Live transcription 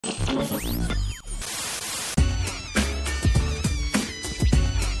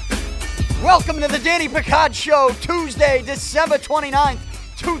Welcome to the Danny Picard Show, Tuesday, December 29th,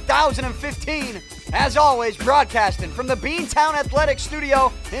 2015. As always, broadcasting from the Beantown Athletics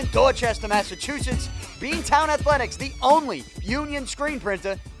Studio in Dorchester, Massachusetts. Beantown Athletics, the only union screen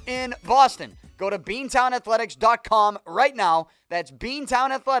printer in Boston. Go to beantownathletics.com right now. That's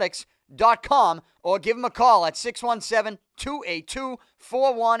beantownathletics.com, or give them a call at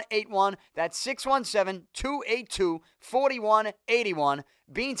 617-282-4181. That's 617-282-4181.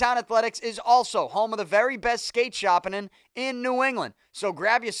 Beantown Athletics is also home of the very best skate shopping in New England. So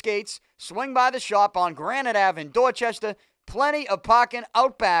grab your skates, swing by the shop on Granite Ave in Dorchester. Plenty of parking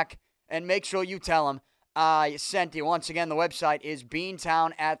out back, and make sure you tell them I sent you. Once again, the website is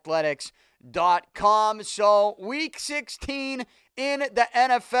beantownathletics.com. So week 16 in the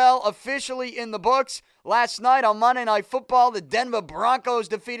NFL officially in the books. Last night on Monday Night Football, the Denver Broncos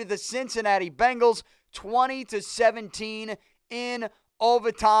defeated the Cincinnati Bengals 20-17 in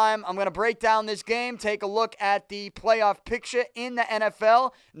overtime. I'm going to break down this game, take a look at the playoff picture in the NFL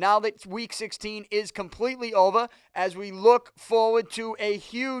now that Week 16 is completely over, as we look forward to a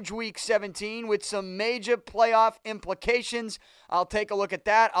huge Week 17 with some major playoff implications. I'll take a look at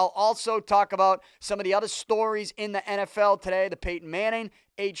that. I'll also talk about some of the other stories in the NFL today, the Peyton Manning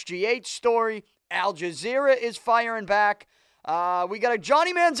HGH story. Al Jazeera is firing back. We got a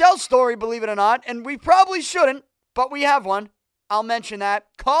Johnny Manziel story, believe it or not, and we probably shouldn't, but we have one. I'll mention that.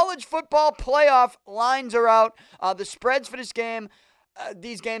 College football playoff lines are out. The spreads for this game,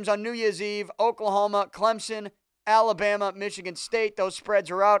 these games on New Year's Eve, Oklahoma, Clemson, Alabama, Michigan State, those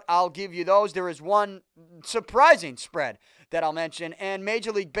spreads are out. I'll give you those. There is one surprising spread that I'll mention. And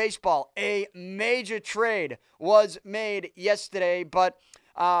Major League Baseball, a major trade was made yesterday. But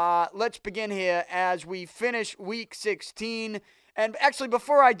let's begin here as we finish Week 16. And actually,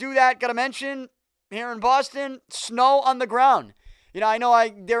 before I do that, got to mention, here in Boston, snow on the ground. You know, I know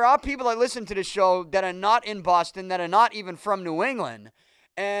there are people that listen to this show that are not in Boston, that are not even from New England.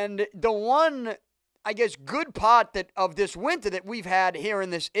 And the one, I guess, good part of this winter that we've had here in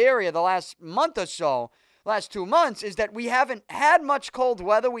this area the last month or so, last 2 months, is that we haven't had much cold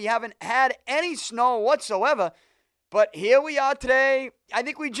weather. We haven't had any snow whatsoever. But here we are today. I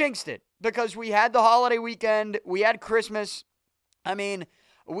think we jinxed it because we had the holiday weekend. We had Christmas. I mean,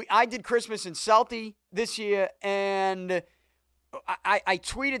 I did Christmas in Salty this year, and I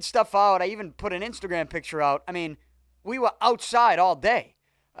tweeted stuff out. I even put an Instagram picture out. I mean, we were outside all day.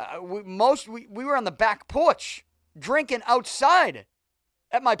 We were on the back porch drinking outside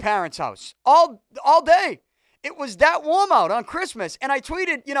at my parents' house all day. It was that warm out on Christmas, and I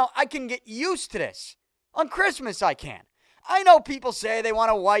tweeted, I can get used to this. On Christmas, I can. I know people say they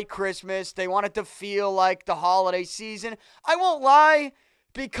want a white Christmas. They want it to feel like the holiday season. I won't lie.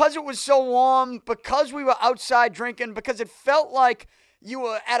 Because it was so warm, because we were outside drinking, because it felt like you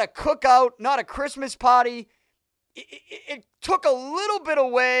were at a cookout, not a Christmas party, it took a little bit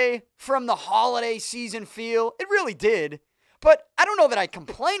away from the holiday season feel. It really did. But I don't know that I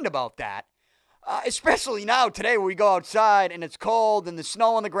complained about that. Especially now, today, where we go outside and it's cold and the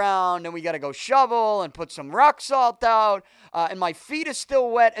snow on the ground and we got to go shovel and put some rock salt out. And my feet are still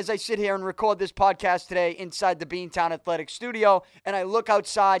wet as I sit here and record this podcast today inside the Beantown Athletics Studio. And I look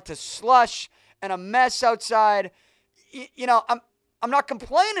outside to slush and a mess outside. I'm not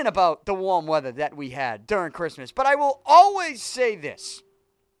complaining about the warm weather that we had during Christmas. But I will always say this.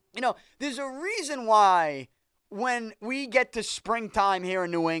 There's a reason why when we get to springtime here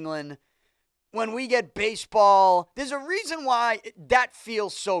in New England, when we get baseball, there's a reason why that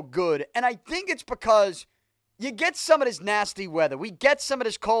feels so good. And I think it's because you get some of this nasty weather. We get some of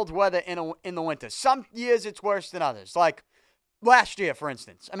this cold weather in the winter. Some years it's worse than others. Like last year, for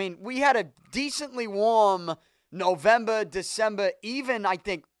instance. I mean, we had a decently warm November, December, even, I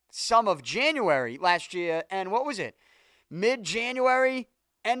think, some of January last year. And what was it? Mid-January,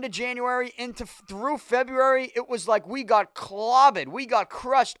 end of January, through February, it was like we got clobbered. We got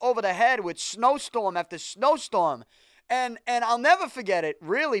crushed over the head with snowstorm after snowstorm. And I'll never forget it,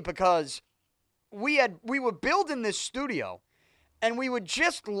 really, because we were building this studio, and we were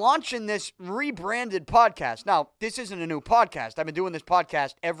just launching this rebranded podcast. Now, this isn't a new podcast. I've been doing this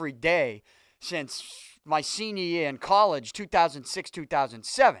podcast every day since my senior year in college, 2006,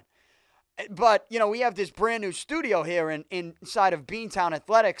 2007. But, we have this brand new studio here inside of Beantown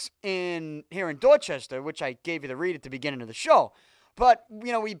Athletics here in Dorchester, which I gave you the read at the beginning of the show. But,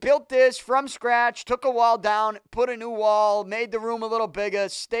 we built this from scratch, took a wall down, put a new wall, made the room a little bigger,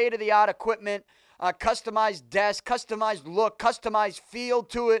 state-of-the-art equipment, customized desk, customized look, customized feel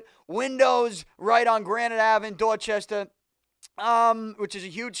to it, windows right on Granite Ave in Dorchester. which is a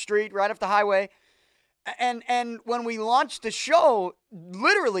huge street right off the highway. And when we launched the show,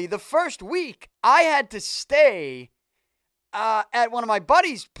 literally the first week, I had to stay at one of my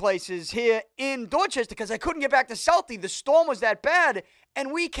buddies' places here in Dorchester because I couldn't get back to Southie. The storm was that bad,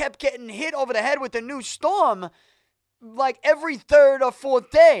 and we kept getting hit over the head with a new storm like every third or fourth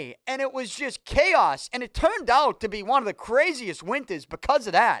day, and it was just chaos. And it turned out to be one of the craziest winters because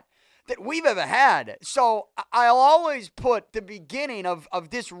of that we've ever had. So I'll always put the beginning of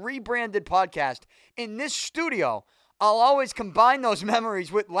this rebranded podcast in this studio. I'll always combine those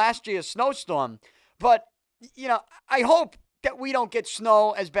memories with last year's snowstorm. But, you know, I hope that we don't get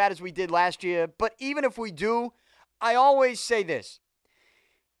snow as bad as we did last year. But even if we do, I always say this.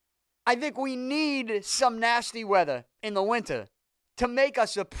 I think we need some nasty weather in the winter to make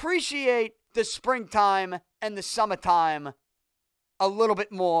us appreciate the springtime and the summertime a little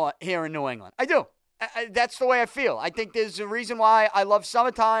bit more here in New England. I do. That's the way I feel. I think there's a reason why I love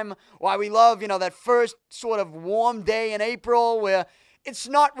summertime, why we love, you know, that first sort of warm day in April where it's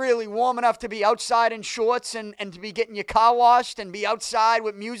not really warm enough to be outside in shorts and to be getting your car washed and be outside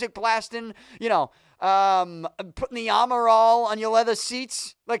with music blasting, you know, putting the Armorall on your leather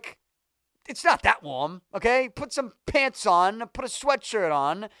seats. Like, it's not that warm, okay? Put some pants on, put a sweatshirt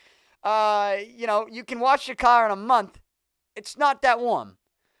on. You know, you can wash your car in a month. It's not that warm.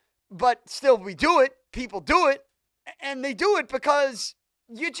 But still, we do it. People do it. And they do it because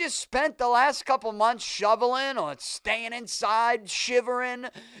you just spent the last couple months shoveling or staying inside, shivering,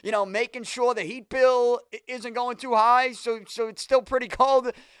 you know, making sure the heat bill isn't going too high, so it's still pretty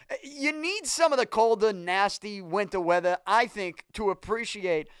cold. You need some of the colder, nasty winter weather, I think, to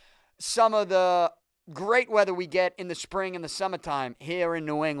appreciate some of the great weather we get in the spring and the summertime here in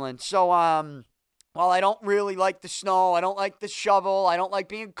New England. So, while I don't really like the snow, I don't like the shovel, I don't like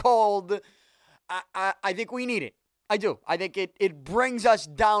being cold, I think we need it. I do. I think it brings us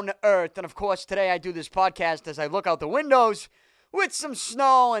down to earth. And, of course, today I do this podcast as I look out the windows with some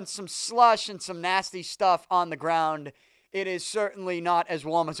snow and some slush and some nasty stuff on the ground. It is certainly not as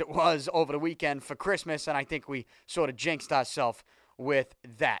warm as it was over the weekend for Christmas, and I think we sort of jinxed ourselves with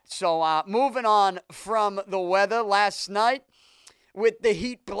that. So, moving on from the weather last night, with the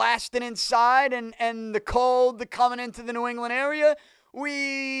heat blasting inside and the cold coming into the New England area,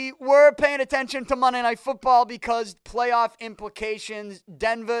 we were paying attention to Monday Night Football because playoff implications.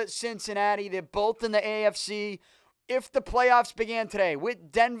 Denver, Cincinnati, they're both in the AFC. If the playoffs began today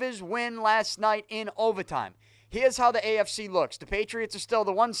with Denver's win last night in overtime, here's how the AFC looks. The Patriots are still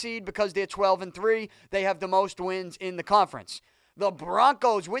the 1 seed because they're 12-3. They have the most wins in the conference. The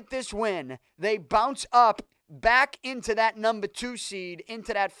Broncos, with this win, they bounce up back into that number 2 seed,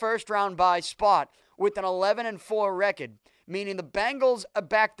 into that first-round bye spot with an 11-4 record, meaning the Bengals are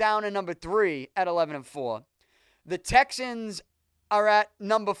back down in number 3 at 11-4. The Texans are at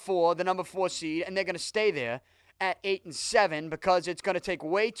number 4, the number 4 seed, and they're going to stay there at 8-7 because it's going to take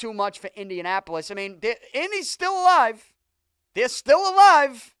way too much for Indianapolis. I mean, Indy's still alive. They're still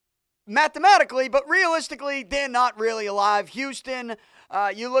alive mathematically, but realistically, they're not really alive. Houston,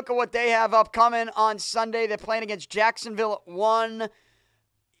 you look at what they have upcoming on Sunday. They're playing against Jacksonville at 1.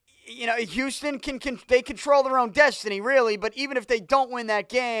 You know, Houston they control their own destiny, really. But even if they don't win that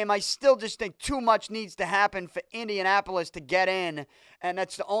game, I still just think too much needs to happen for Indianapolis to get in. And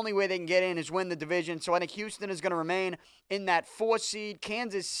that's the only way they can get in is win the division. So I think Houston is going to remain in that 4 seed.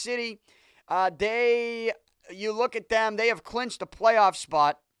 Kansas City, you look at them, they have clinched a playoff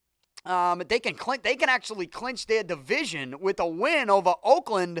spot. They can actually clinch their division with a win over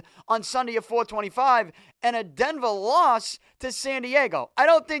Oakland on Sunday at 4:25 and a Denver loss to San Diego. I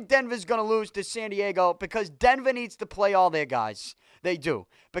don't think Denver's going to lose to San Diego because Denver needs to play all their guys. They do.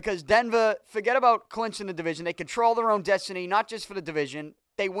 Because Denver, forget about clinching the division. They control their own destiny, not just for the division.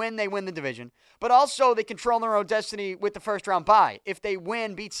 They win the division. But also they control their own destiny with the first-round bye. If they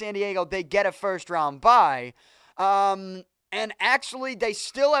win, beat San Diego, they get a first-round bye. And actually, they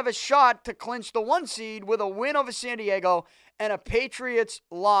still have a shot to clinch the 1 seed with a win over San Diego and a Patriots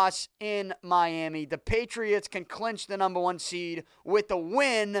loss in Miami. The Patriots can clinch the number 1 seed with a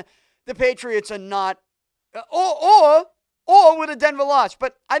win. The Patriots are not, or with a Denver loss.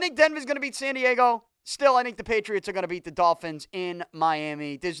 But I think Denver's going to beat San Diego. Still, I think the Patriots are going to beat the Dolphins in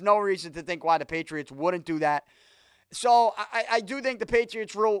Miami. There's no reason to think why the Patriots wouldn't do that. So I do think the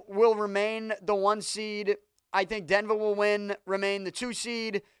Patriots will remain the 1 seed. I think Denver will remain the 2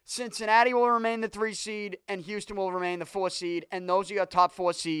 seed, Cincinnati will remain the 3 seed, and Houston will remain the 4 seed. And those are your top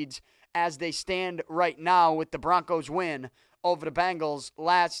 4 seeds as they stand right now with the Broncos win over the Bengals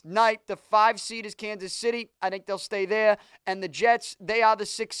last night. The 5 seed is Kansas City. I think they'll stay there. And the Jets, they are the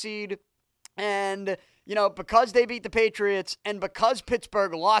 6 seed. And because they beat the Patriots and because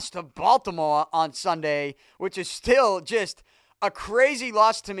Pittsburgh lost to Baltimore on Sunday, which is still just a crazy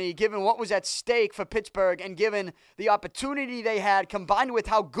loss to me given what was at stake for Pittsburgh and given the opportunity they had combined with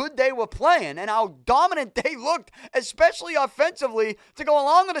how good they were playing and how dominant they looked, especially offensively, to go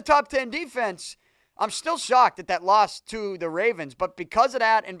along with the top 10 defense. I'm still shocked at that loss to the Ravens, but because of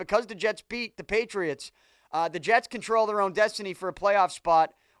that and because the Jets beat the Patriots, the Jets control their own destiny for a playoff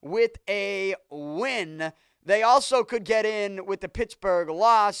spot with a win. They also could get in with the Pittsburgh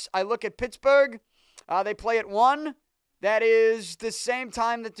loss. I look at Pittsburgh. They play at 1. That is the same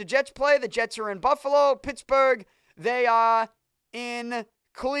time that the Jets play. The Jets are in Buffalo. Pittsburgh, they are in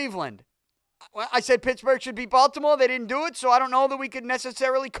Cleveland. I said Pittsburgh should beat Baltimore. They didn't do it, so I don't know that we could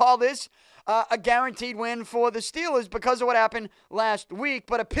necessarily call this a guaranteed win for the Steelers because of what happened last week.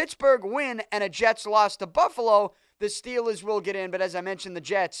 But a Pittsburgh win and a Jets loss to Buffalo, the Steelers will get in. But as I mentioned, the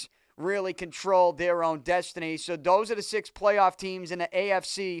Jets really control their own destiny. So those are the 6 playoff teams in the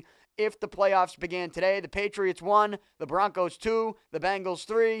AFC if the playoffs began today. The Patriots 1, the Broncos 2, the Bengals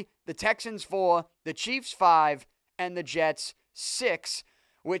 3, the Texans 4, the Chiefs 5, and the Jets 6,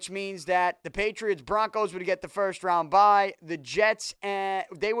 which means that the Patriots, Broncos would get the first round bye. The Jets,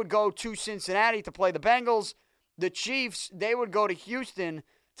 they would go to Cincinnati to play the Bengals. The Chiefs, they would go to Houston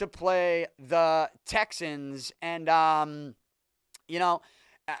to play the Texans. And,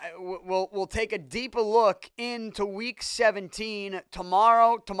 we'll take a deeper look into Week 17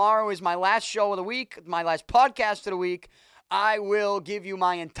 tomorrow. Tomorrow is my last show of the week, my last podcast of the week. I will give you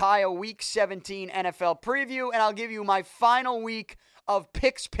my entire Week 17 NFL preview, and I'll give you my final week of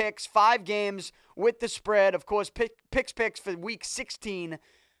picks, 5 games with the spread. Of course, picks for Week 16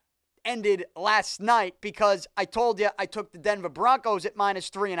 ended last night because I told you I took the Denver Broncos at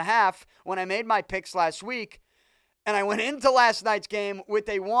 -3.5 when I made my picks last week. And I went into last night's game with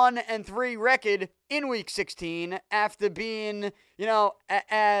a 1-3 record in Week 16 after being,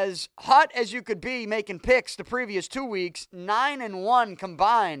 as hot as you could be making picks the previous 2 weeks, 9-1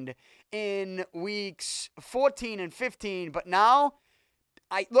 combined in Weeks 14 and 15. But now,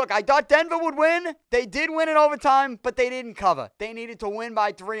 I thought Denver would win. They did win in overtime, but they didn't cover. They needed to win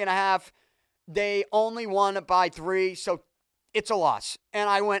by 3.5. They only won by 3, so it's a loss. And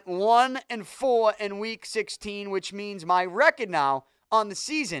I went 1-4 in Week 16, which means my record now on the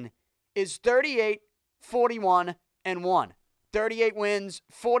season is 38-41-1. 38 wins,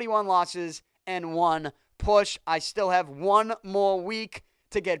 41 losses, and 1 push. I still have 1 more week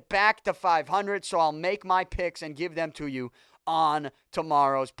to get back to 500, so I'll make my picks and give them to you on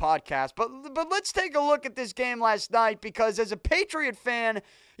tomorrow's podcast. But let's take a look at this game last night because as a Patriot fan,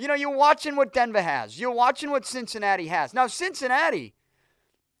 you're watching what Denver has. You're watching what Cincinnati has. Now, Cincinnati,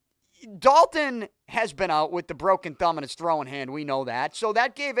 Dalton has been out with the broken thumb in his throwing hand. We know that. So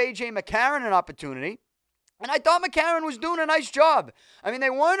that gave A.J. McCarron an opportunity. And I thought McCarron was doing a nice job. I mean, they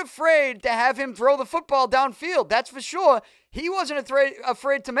weren't afraid to have him throw the football downfield. That's for sure. He wasn't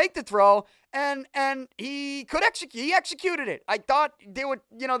afraid to make the throw, and he could execute. He executed it. I thought there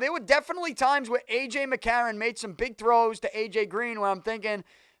were definitely times where A.J. McCarron made some big throws to A.J. Green where I'm thinking,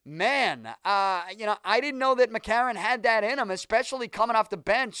 man, I didn't know that McCarron had that in him, especially coming off the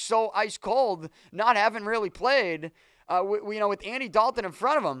bench so ice cold, not having really played, with Andy Dalton in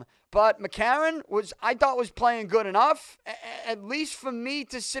front of him. But McCarron I thought was playing good enough, at least for me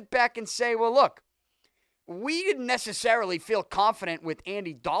to sit back and say, well, look, we didn't necessarily feel confident with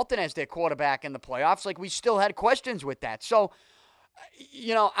Andy Dalton as their quarterback in the playoffs. Like, we still had questions with that. So,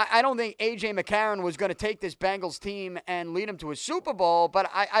 I don't think A.J. McCarron was going to take this Bengals team and lead them to a Super Bowl, but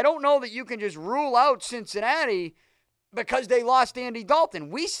I don't know that you can just rule out Cincinnati because they lost Andy Dalton.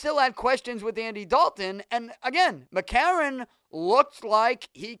 We still had questions with Andy Dalton, and again, McCarron looked like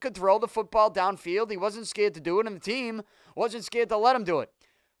he could throw the football downfield. He wasn't scared to do it, and the team wasn't scared to let him do it.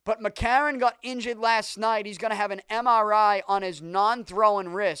 But McCarron got injured last night. He's going to have an MRI on his non-throwing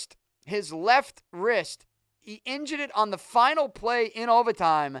wrist, his left wrist. He injured it on the final play in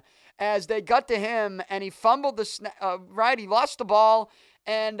overtime as they got to him, and he fumbled he lost the ball.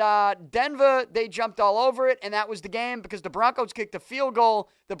 And Denver, they jumped all over it, and that was the game because the Broncos kicked a field goal.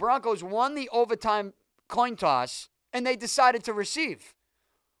 The Broncos won the overtime coin toss, and they decided to receive.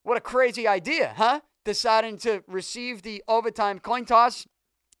 What a crazy idea, huh? Deciding to receive the overtime coin toss.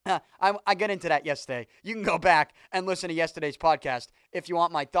 I got into that yesterday. You can go back and listen to yesterday's podcast if you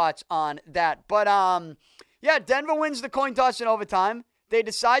want my thoughts on that. But, Denver wins the coin toss in overtime. They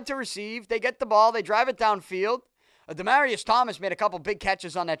decide to receive. They get the ball. They drive it downfield. Demaryius Thomas made a couple big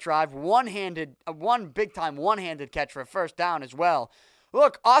catches on that drive. One big-time one-handed catch for a first down as well.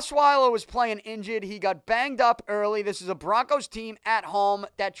 Look, Osweiler was playing injured. He got banged up early. This is a Broncos team at home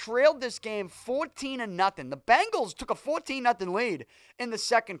that trailed this game 14-0. The Bengals took a 14-0 lead in the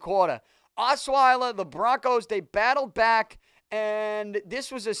second quarter. Osweiler, the Broncos, they battled back, and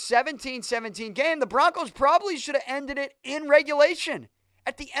this was a 17-17 game. The Broncos probably should have ended it in regulation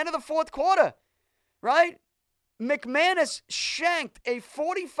at the end of the fourth quarter, right? McManus shanked a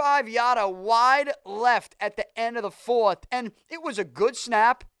 45-yarder wide left at the end of the fourth, and it was a good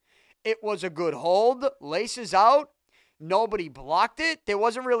snap. It was a good hold. Laces out. Nobody blocked it. There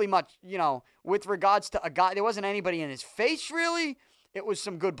wasn't really much, with regards to a guy. There wasn't anybody in his face, really. It was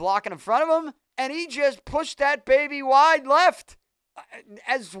some good blocking in front of him, and he just pushed that baby wide left.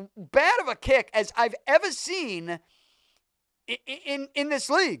 As bad of a kick as I've ever seen in this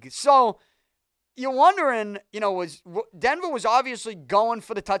league. So you're wondering, Denver was obviously going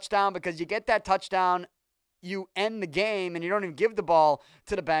for the touchdown because you get that touchdown, you end the game, and you don't even give the ball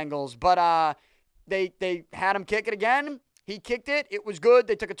to the Bengals. But they had him kick it again. He kicked it. It was good.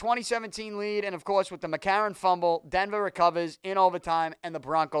 They took a 20-17 lead. And, of course, with the McCarron fumble, Denver recovers in overtime, and the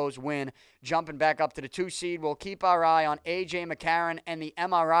Broncos win, jumping back up to the 2 seed. We'll keep our eye on A.J. McCarron and the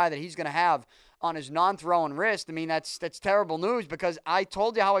MRI that he's going to have on his non-throwing wrist. I mean, that's terrible news because I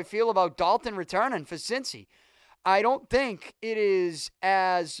told you how I feel about Dalton returning for Cincy. I don't think it is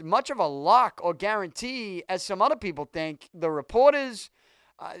as much of a lock or guarantee as some other people think. The reporters,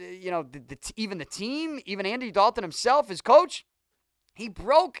 even the team, even Andy Dalton himself, his coach, he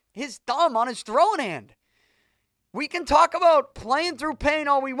broke his thumb on his throwing hand. We can talk about playing through pain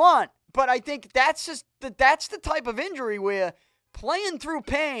all we want, but I think that's the type of injury where playing through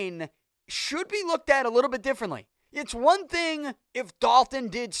pain should be looked at a little bit differently. It's one thing if Dalton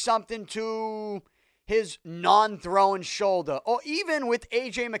did something to his non-throwing shoulder, or even with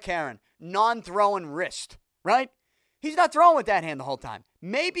A.J. McCarron, non-throwing wrist, right? He's not throwing with that hand the whole time.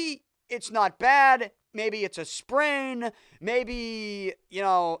 Maybe it's not bad. Maybe it's a sprain. Maybe,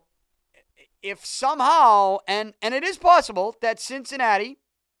 if somehow, and it is possible that Cincinnati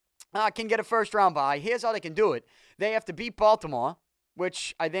can get a first-round bye. Here's how they can do it. They have to beat Baltimore,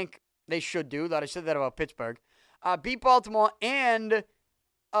 which I think they should do. That I said that about Pittsburgh. Beat Baltimore and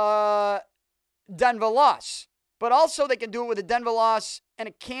Denver loss. But also they can do it with a Denver loss and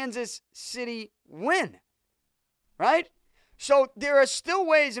a Kansas City win. Right? So there are still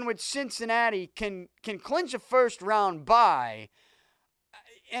ways in which Cincinnati can clinch a first-round bye.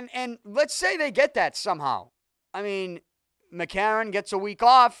 And let's say they get that somehow. I mean, McCarron gets a week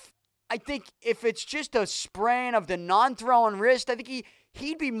off. I think if it's just a sprain of the non-throwing wrist, I think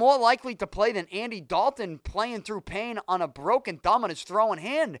he'd be more likely to play than Andy Dalton playing through pain on a broken thumb on his throwing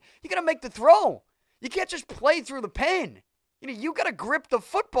hand. You got to make the throw. You can't just play through the pain. You got to grip the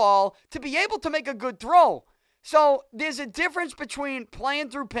football to be able to make a good throw. So there's a difference between playing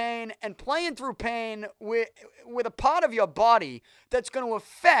through pain and playing through pain with a part of your body that's going to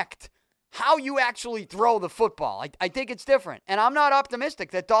affect how you actually throw the football. I think it's different. And I'm not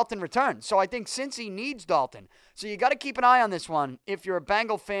optimistic that Dalton returns. So I think Cincy needs Dalton. So you got to keep an eye on this one if you're a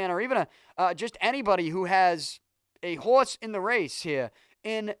Bengal fan or even just anybody who has a horse in the race here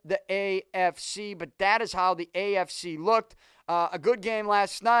in the AFC. But that is how the AFC looked. A good game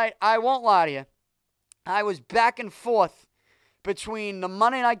last night. I won't lie to you. I was back and forth between the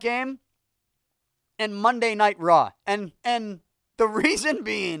Monday night game and Monday Night Raw. And the reason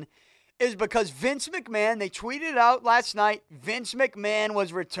being is because Vince McMahon, they tweeted out last night, Vince McMahon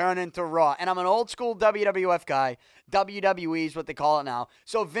was returning to Raw. And I'm an old school WWF guy. WWE is what they call it now.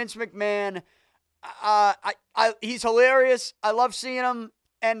 So Vince McMahon, he's hilarious. I love seeing him.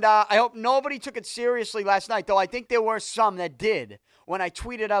 And I hope nobody took it seriously last night, though I think there were some that did when I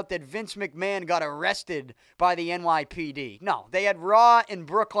tweeted out that Vince McMahon got arrested by the NYPD. No, they had Raw in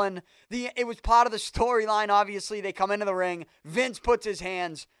Brooklyn. It was part of the storyline, obviously. They come into the ring. Vince puts his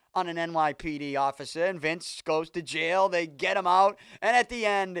hands on an NYPD officer, and Vince goes to jail. They get him out, and at the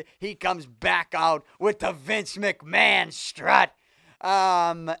end, he comes back out with the Vince McMahon strut. So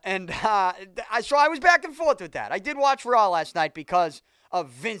I was back and forth with that. I did watch Raw last night because of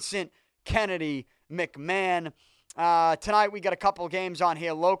Vincent Kennedy McMahon. Tonight we got a couple games on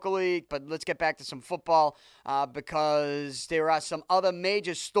here locally, but let's get back to some football because there are some other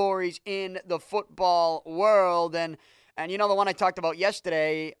major stories in the football world. And the one I talked about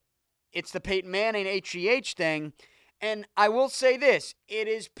yesterday, it's the Peyton Manning HGH thing. And I will say this, it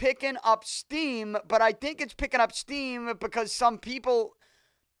is picking up steam, but I think it's picking up steam because some people,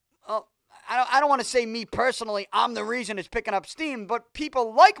 I don't want to say me personally, I'm the reason it's picking up steam, but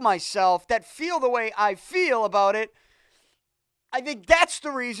people like myself that feel the way I feel about it, I think that's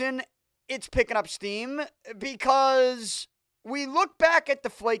the reason it's picking up steam because we look back at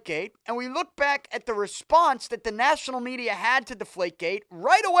Deflategate, and we look back at the response that the national media had to Deflategate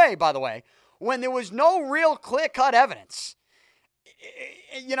right away, by the way, when there was no real clear-cut evidence.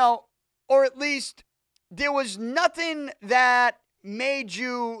 Or at least there was nothing that made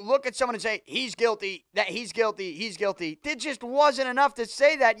you look at someone and say, he's guilty, that he's guilty, he's guilty. There just wasn't enough to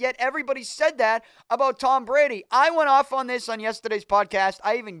say that, yet everybody said that about Tom Brady. I went off on this on yesterday's podcast.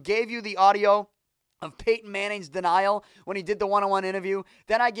 I even gave you the audio of Peyton Manning's denial when he did the one-on-one interview.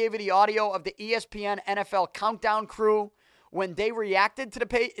 Then I gave you the audio of the ESPN NFL Countdown crew when they reacted to the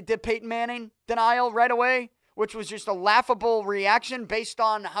Peyton Manning denial right away, which was just a laughable reaction based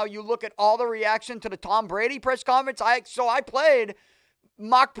on how you look at all the reaction to the Tom Brady press conference. So I played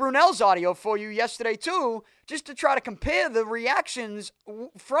Mark Brunell's audio for you yesterday too, just to try to compare the reactions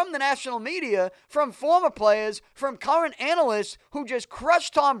from the national media, from former players, from current analysts who just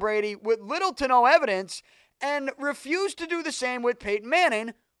crushed Tom Brady with little to no evidence and refused to do the same with Peyton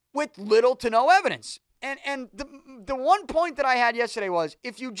Manning with little to no evidence. And the one point that I had yesterday was,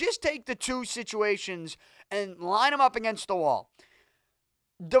 if you just take the two situations and line them up against the wall,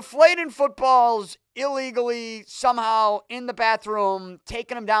 deflating footballs illegally somehow in the bathroom,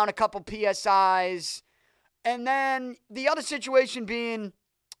 taking them down a couple PSIs, and then the other situation being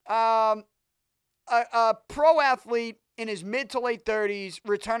a pro athlete in his mid to late 30s,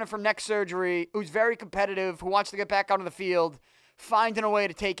 returning from neck surgery, who's very competitive, who wants to get back out on the field, finding a way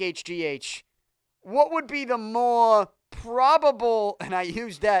to take HGH. What would be the more probable, and I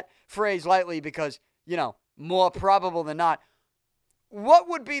use that phrase lightly because, more probable than not, what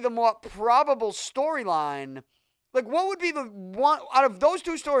would be the more probable storyline? Like, what would be the one, out of those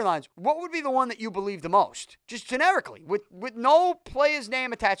two storylines, what would be the one that you believe the most? Just generically, with no player's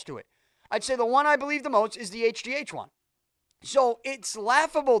name attached to it. I'd say the one I believe the most is the HGH one. So it's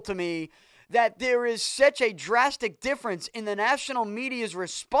laughable to me that there is such a drastic difference in the national media's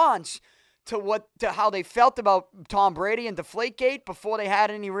response to how they felt about Tom Brady and Deflategate before they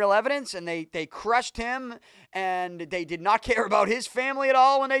had any real evidence, and they crushed him, and they did not care about his family at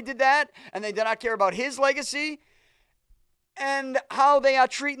all when they did that, and they did not care about his legacy, and how they are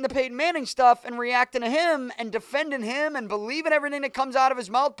treating the Peyton Manning stuff and reacting to him and defending him and believing everything that comes out of his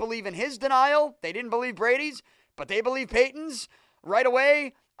mouth, believing his denial. They didn't believe Brady's, but they believe Peyton's right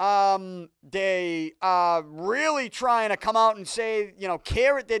away. They are really trying to come out and say,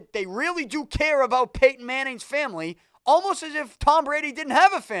 care that they really do care about Peyton Manning's family, almost as if Tom Brady didn't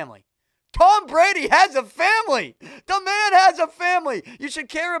have a family. Tom Brady has a family. The man has a family. You should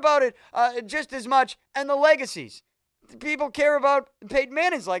care about it just as much, and the legacies. People care about Peyton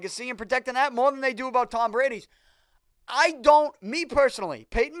Manning's legacy and protecting that more than they do about Tom Brady's. Me personally,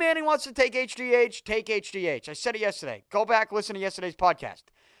 Peyton Manning wants to take HGH, take HGH. I said it yesterday. Go back, listen to yesterday's podcast.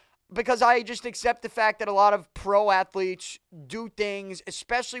 Because I just accept the fact that a lot of pro athletes do things,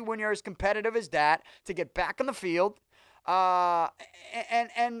 especially when you're as competitive as that, to get back on the field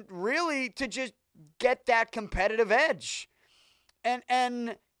and really to just get that competitive edge.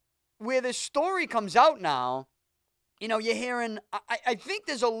 And where the story comes out now, you're hearing, I think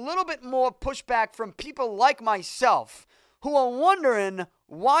there's a little bit more pushback from people like myself who are wondering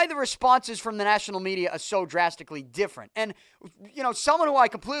why the responses from the national media are so drastically different. And, someone who I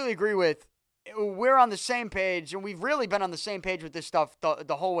completely agree with, we're on the same page, and we've really been on the same page with this stuff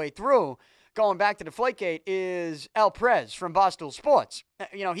the whole way through, going back to Deflategate, is El Prez from Barstool Sports.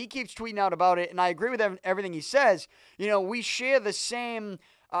 He keeps tweeting out about it, and I agree with everything he says. We share the same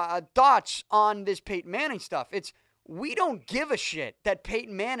thoughts on this Peyton Manning stuff. We don't give a shit that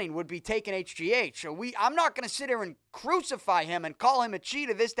Peyton Manning would be taking HGH. I'm not going to sit here and crucify him and call him a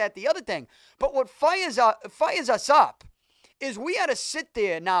cheater, this, that, the other thing. But what fires us up is we had to sit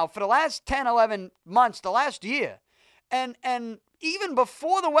there now for the last 10, 11 months, the last year, and even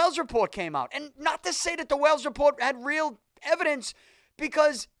before the Wells Report came out, and not to say that the Wells Report had real evidence,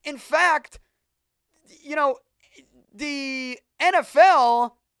 because, in fact, the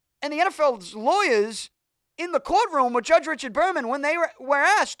NFL and the NFL's lawyers in the courtroom with Judge Richard Berman, when they were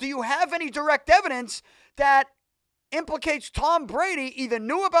asked, do you have any direct evidence that implicates Tom Brady either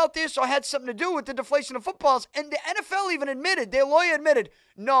knew about this or had something to do with the deflation of footballs? And the NFL even admitted, their lawyer admitted,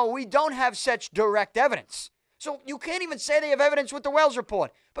 no, we don't have such direct evidence. So you can't even say they have evidence with the Wells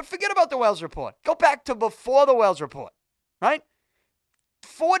Report. But forget about the Wells Report. Go back to before the Wells Report, right?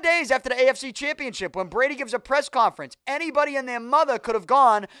 4 days after the AFC Championship, when Brady gives a press conference, anybody and their mother could have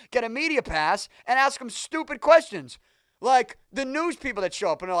gone, get a media pass, and ask him stupid questions. Like the news people that show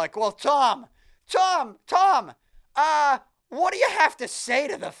up, and they're like, well, Tom, what do you have to say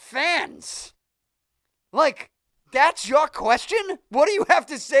to the fans? Like, that's your question? What do you have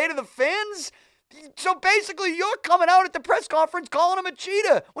to say to the fans? So basically, you're coming out at the press conference calling him a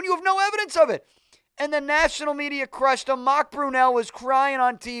cheater when you have no evidence of it. And the national media crushed him. Mark Brunell was crying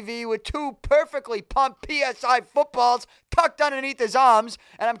on TV with two perfectly pumped PSI footballs tucked underneath his arms,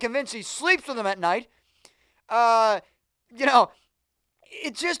 and I'm convinced he sleeps with them at night.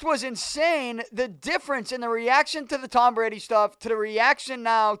 It just was insane, the difference in the reaction to the Tom Brady stuff to the reaction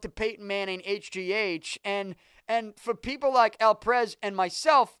now to Peyton Manning, HGH, and for people like El Prez and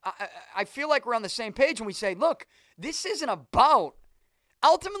myself, I feel like we're on the same page when we say, look,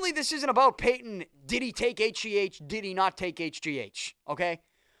 ultimately this isn't about Peyton, did he take HGH, did he not take HGH, okay?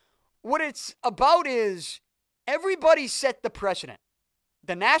 What it's about is everybody set the precedent.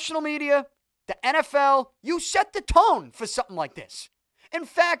 The national media, the NFL, you set the tone for something like this. In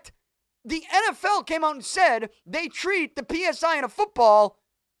fact, the NFL came out and said they treat the PSI in a football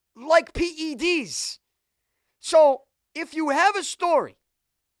like PEDs. So if you have a story,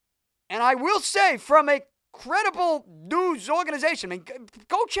 and I will say from a credible news organization, I mean,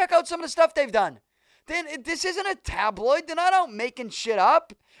 go check out some of the stuff they've done. Then this isn't a tabloid. They're not out making shit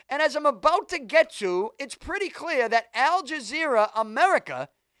up. And as I'm about to get to, it's pretty clear that Al Jazeera America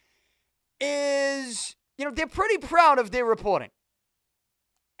is, they're pretty proud of their reporting.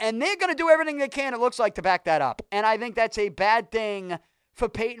 And they're going to do everything they can, it looks like, to back that up. And I think that's a bad thing for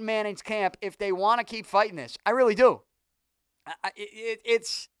Peyton Manning's camp if they want to keep fighting this. I really do.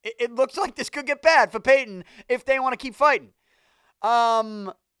 It looks like this could get bad for Peyton if they want to keep fighting.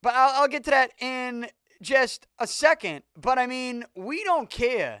 But I'll get to that in just a second. But, I mean, we don't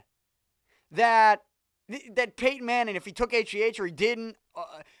care that Peyton Manning, if he took HGH or he didn't,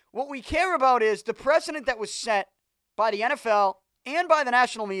 what we care about is the precedent that was set by the NFL and by the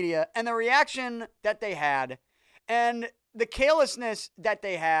national media, and the reaction that they had, and the carelessness that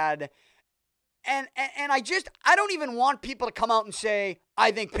they had, and I don't even want people to come out and say,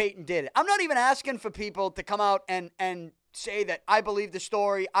 I think Peyton did it. I'm not even asking for people to come out and say that I believe the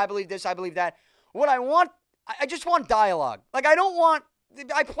story, I believe this, I believe that. What I want, I just want dialogue. Like, I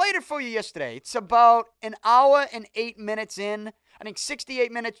played it for you yesterday. It's about an hour and 8 minutes in. I think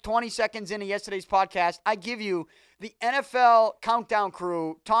 68 minutes, 20 seconds into yesterday's podcast. I give you the NFL countdown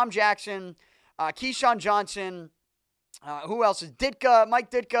crew, Tom Jackson, Keyshawn Johnson, who else is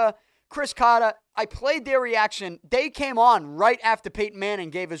Mike Ditka, Chris Carter. I played their reaction. They came on right after Peyton Manning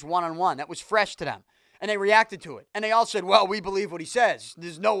gave his one-on-one. That was fresh to them. And they reacted to it. And they all said, well, we believe what he says.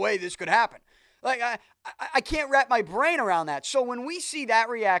 There's no way this could happen. Like, I can't wrap my brain around that. So when we see that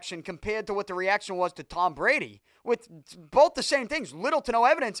reaction compared to what the reaction was to Tom Brady, with both the same things, little to no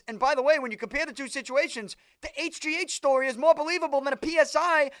evidence. And by the way, when you compare the two situations, the HGH story is more believable than a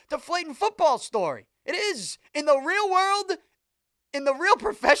PSI deflating football story. It is. In the real world, in the real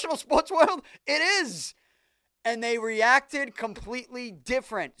professional sports world, it is. And they reacted completely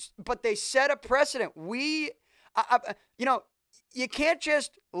different. But they set a precedent. You can't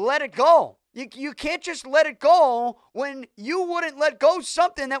just let it go. You can't just let it go when you wouldn't let go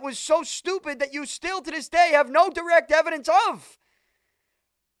something that was so stupid that you still to this day have no direct evidence of.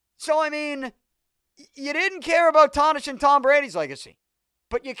 So, I mean, you didn't care about tarnishing Tom Brady's legacy,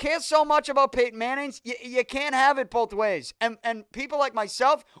 but you care so much about Peyton Manning's, you can't have it both ways. And people like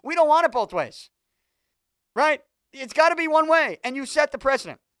myself, we don't want it both ways, right? It's got to be one way, and you set the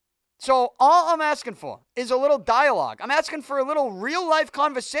precedent. So all I'm asking for is a little dialogue. I'm asking for a little real-life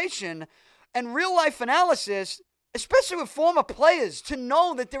conversation and real-life analysis, especially with former players, to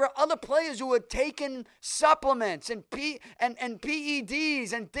know that there are other players who are taking supplements and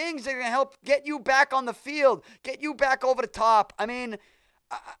PEDs and things that are going to help get you back on the field, get you back over the top. I mean,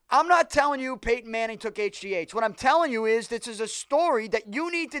 I'm not telling you Peyton Manning took HGH. What I'm telling you is this is a story that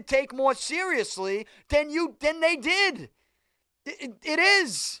you need to take more seriously than they did. It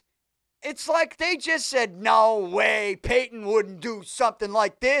is. It's like they just said, no way, Peyton wouldn't do something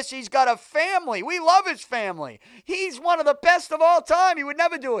like this. He's got a family. We love his family. He's one of the best of all time. He would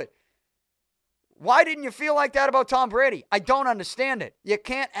never do it. Why didn't you feel like that about Tom Brady? I don't understand it. You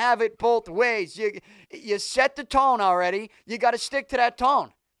can't have it both ways. You set the tone already. You got to stick to that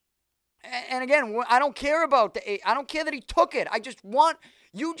tone. And again, I don't care about I don't care that he took it.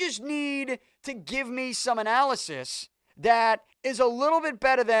 You just need to give me some analysis that is a little bit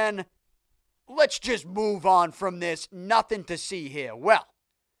better than, let's just move on from this. Nothing to see here. Well,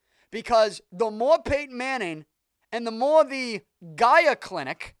 because the more Peyton Manning and the more the Gaia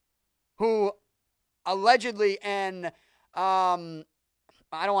Clinic, who allegedly and I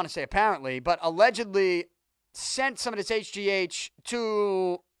don't want to say apparently, but allegedly sent some of this HGH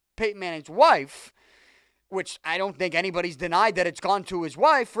to Peyton Manning's wife, which I don't think anybody's denied that it's gone to his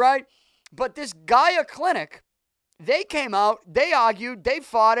wife, right? But this Gaia Clinic, they came out, they argued, they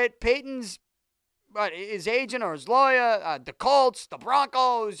fought it. Peyton's his agent or his lawyer, the Colts, the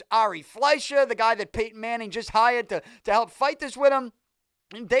Broncos, Ari Fleischer, the guy that Peyton Manning just hired to help fight this with him.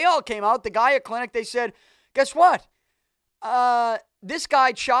 And they all came out. The Gaia Clinic, they said, guess what? This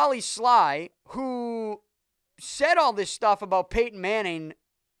guy, Charlie Sly, who said all this stuff about Peyton Manning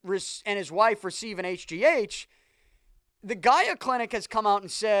and his wife receiving HGH, the Gaia Clinic has come out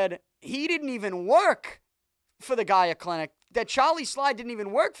and said he didn't even work for the Gaia Clinic, that Charlie Sly didn't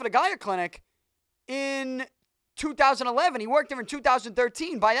even work for the Gaia Clinic in 2011. He worked there in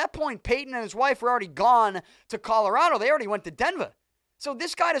 2013. By that point, Peyton and his wife were already gone to Colorado. They already went to Denver. So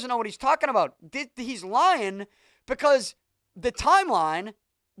this guy doesn't know what he's talking about. He's lying because the timeline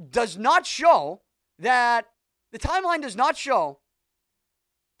does not show that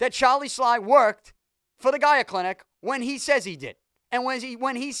Charlie Sly worked for the Gaia Clinic when he says he did. And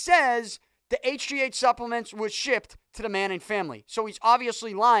when he says the HGH supplements were shipped to the Manning family. So he's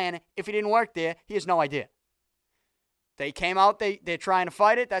obviously lying. If he didn't work there, he has no idea. They came out, they're trying to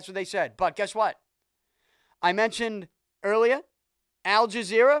fight it. That's what they said. But guess what? I mentioned earlier, Al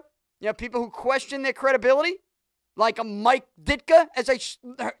Jazeera, people who question their credibility, like a Mike Ditka, as I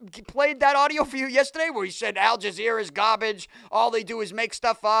played that audio for you yesterday, where he said Al Jazeera is garbage. All they do is make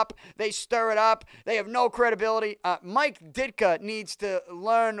stuff up. They stir it up. They have no credibility. Mike Ditka needs to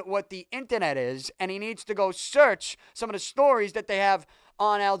learn what the internet is, and he needs to go search some of the stories that they have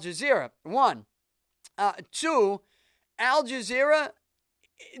on Al Jazeera. 1. 2, Al Jazeera,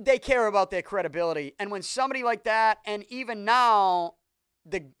 they care about their credibility. And when somebody like that, and even now,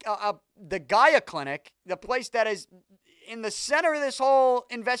 the Gaia Clinic, the place that is in the center of this whole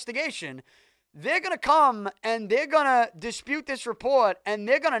investigation, they're going to come and they're going to dispute this report, and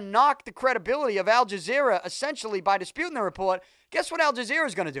they're going to knock the credibility of Al Jazeera essentially by disputing the report. Guess what Al Jazeera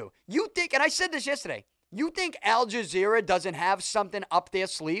is going to do? You think, and I said this yesterday, you think Al Jazeera doesn't have something up their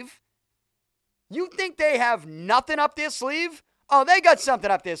sleeve? You think they have nothing up their sleeve? Oh, they got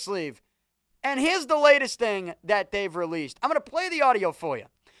something up their sleeve. And here's the latest thing that they've released. I'm going to play the audio for you.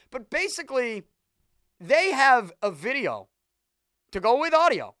 But basically, they have a video to go with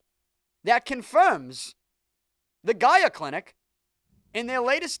audio that confirms the Gaia Clinic, in their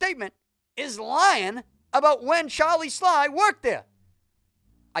latest statement, is lying about when Charlie Sly worked there.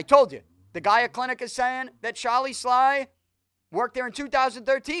 I told you, the Gaia Clinic is saying that Charlie Sly worked there in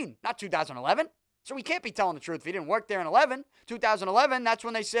 2013, not 2011. So he can't be telling the truth if he didn't work there in 2011, that's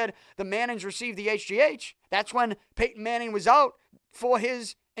when they said the Mannings received the HGH. That's when Peyton Manning was out for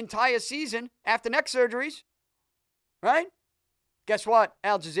his entire season after neck surgeries. Right? Guess what?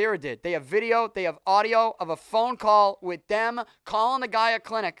 Al Jazeera did. They have video, they have audio of a phone call with them calling the Gaia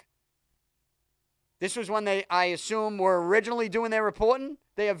Clinic. This was when they, I assume, were originally doing their reporting.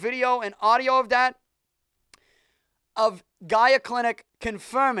 They have video and audio of that, of Gaia Clinic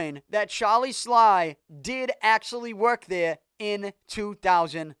confirming that Charlie Sly did actually work there in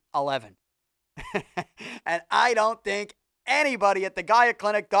 2011. And I don't think anybody at the Gaia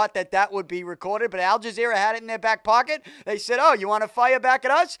Clinic thought that would be recorded, but Al Jazeera had it in their back pocket. They said, oh, you want to fire back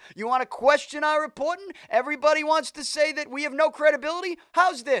at us? You want to question our reporting? Everybody wants to say that we have no credibility?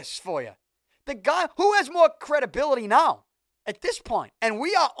 How's this for you? The guy who has more credibility now? At this point, and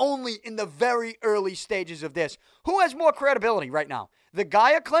we are only in the very early stages of this, who has more credibility right now? The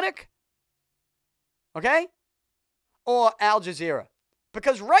Gaia Clinic? Okay? Or Al Jazeera?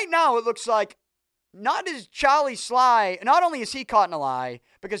 Because right now it looks like not only is he caught in a lie,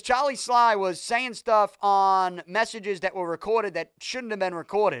 because Charlie Sly was saying stuff on messages that were recorded that shouldn't have been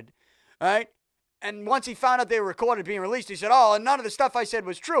recorded, right? And once he found out they were recorded being released, he said, oh, and none of the stuff I said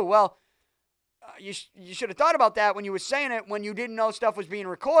was true. Well, you should have thought about that when you were saying it, when you didn't know stuff was being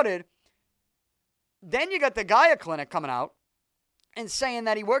recorded. Then you got the Gaia Clinic coming out and saying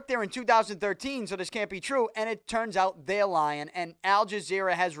that he worked there in 2013, so this can't be true. And it turns out they're lying. And Al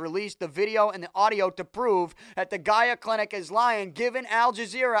Jazeera has released the video and the audio to prove that the Gaia Clinic is lying, giving Al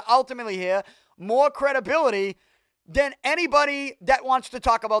Jazeera ultimately here more credibility than anybody that wants to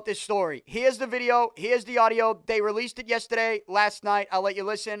talk about this story. Here's the video. Here's the audio. They released it yesterday, last night. I'll let you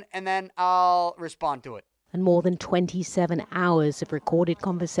listen, and then I'll respond to it. And more than 27 hours of recorded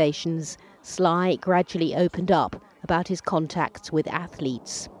conversations, Sly gradually opened up about his contacts with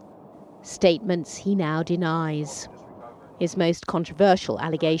athletes. Statements he now denies. His most controversial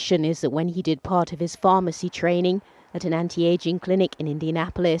allegation is that when he did part of his pharmacy training at an anti-aging clinic in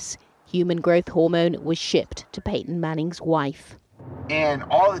Indianapolis, human growth hormone was shipped to Peyton Manning's wife. And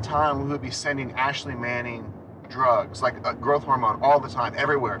all the time we would be sending Ashley Manning drugs, like growth hormone, all the time,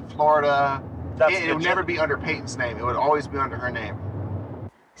 everywhere. Florida. It would never be under Peyton's name. It would always be under her name.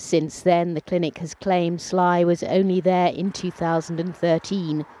 Since then, the clinic has claimed Sly was only there in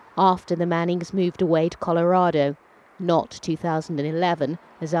 2013, after the Mannings moved away to Colorado, not 2011,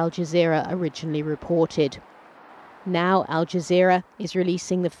 as Al Jazeera originally reported. Now Al Jazeera is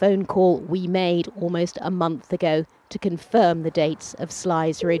releasing the phone call we made almost a month ago to confirm the dates of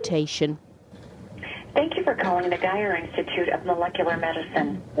Sly's rotation. Thank you for calling the Geyer Institute of Molecular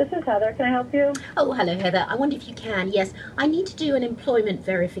Medicine. This is Heather. Can I help you? Oh, hello, Heather. I wonder if you can. Yes, I need to do an employment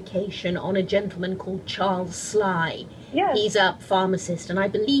verification on a gentleman called Charles Sly. Yes. He's a pharmacist, and I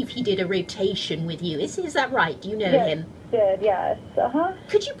believe he did a rotation with you. Is that right? Do you know him? Yes.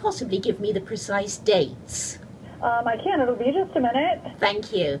 Could you possibly give me the precise dates? I can. It'll be just a minute.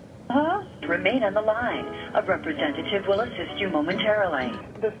 Thank you. Remain on the line. A representative will assist you momentarily.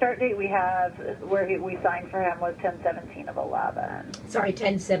 The start date we have, where we signed for him, was 10/17/11. Sorry,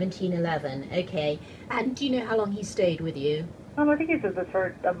 10/17/11. Okay. And do you know how long he stayed with you? I think he's with us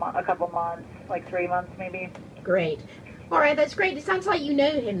for a couple months, like 3 months maybe. Great. All right, that's great. It sounds like you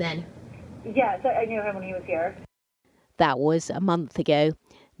know him then. Yes, I knew him when he was here. That was a month ago.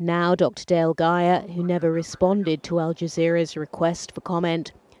 Now Dr. Dale Geyer, who never responded to Al Jazeera's request for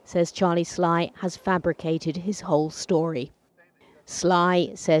comment, says Charlie Sly has fabricated his whole story.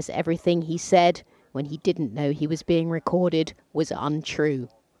 Sly says everything he said when he didn't know he was being recorded was untrue.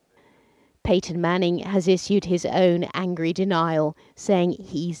 Peyton Manning has issued his own angry denial, saying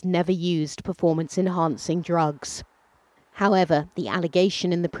he's never used performance-enhancing drugs. However, the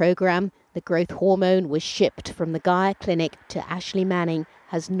allegation in the program, the growth hormone was shipped from the Geyer Clinic to Ashley Manning,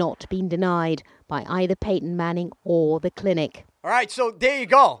 has not been denied by either Peyton Manning or the clinic. All right, so there you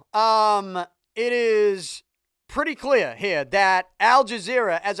go. It is pretty clear here that Al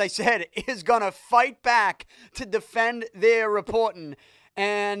Jazeera, as I said, is going to fight back to defend their reporting.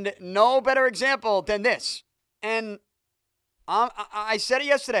 And no better example than this. And I said it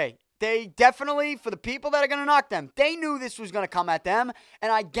yesterday. They definitely, for the people that are going to knock them, they knew this was going to come at them.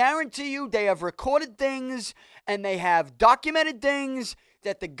 And I guarantee you they have recorded things and they have documented things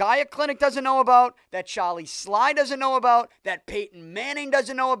that the Geyer Clinic doesn't know about, that Charlie Sly doesn't know about, that Peyton Manning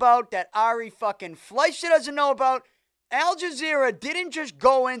doesn't know about, that Ari fucking Fleischer doesn't know about. Al Jazeera didn't just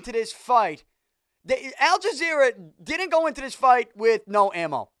go into this fight. Al Jazeera didn't go into this fight with no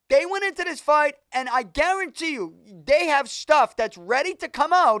ammo. They went into this fight, and I guarantee you, they have stuff that's ready to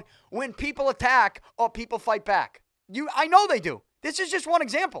come out when people attack or people fight back. I know they do. This is just one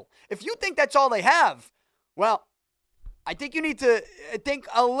example. If you think that's all they have, well, I think you need to think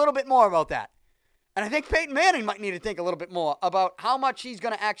a little bit more about that. And I think Peyton Manning might need to think a little bit more about how much he's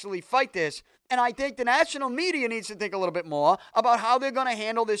going to actually fight this. And I think the national media needs to think a little bit more about how they're going to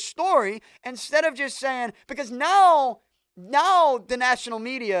handle this story instead of just saying, because now the national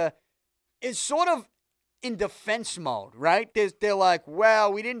media is sort of in defense mode, right? They're like,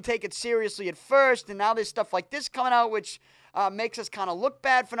 well, we didn't take it seriously at first, and now there's stuff like this coming out, which makes us kind of look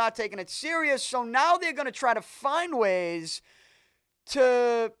bad for not taking it serious. So now they're going to try to find ways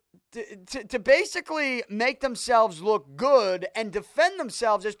to basically make themselves look good and defend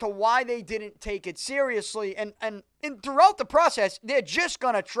themselves as to why they didn't take it seriously. And throughout the process, they're just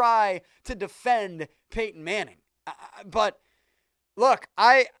going to try to defend Peyton Manning. But look,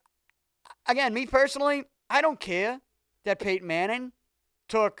 me personally, I don't care that Peyton Manning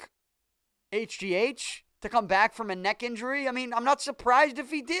took HGH to come back from a neck injury. I mean, I'm not surprised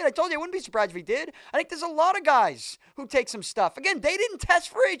if he did. I told you I wouldn't be surprised if he did. I think there's a lot of guys who take some stuff. Again, they didn't test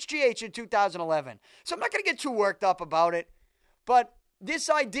for HGH in 2011. So I'm not going to get too worked up about it. But this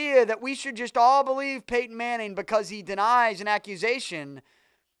idea that we should just all believe Peyton Manning because he denies an accusation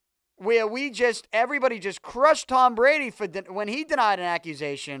where everybody just crushed Tom Brady when he denied an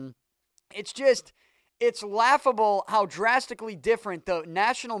accusation, it's laughable how drastically different the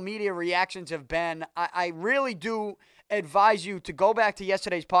national media reactions have been. I really do advise you to go back to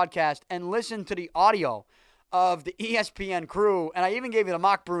yesterday's podcast and listen to the audio of the ESPN crew. And I even gave you the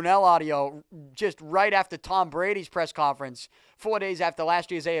Mark Brunell audio just right after Tom Brady's press conference 4 days after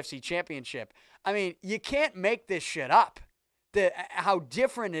last year's AFC Championship. I mean, you can't make this shit up. How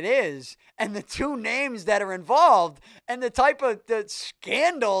different it is, and the two names that are involved, and the type of the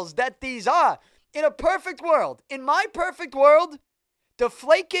scandals that these are. In a perfect world, in my perfect world,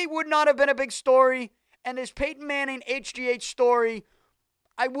 Deflategate would not have been a big story, and this Peyton Manning HGH story,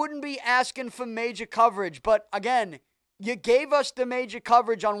 I wouldn't be asking for major coverage. But again, you gave us the major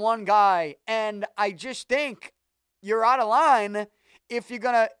coverage on one guy, and I just think you're out of line if you're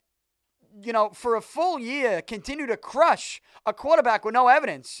going to, for a full year, continue to crush a quarterback with no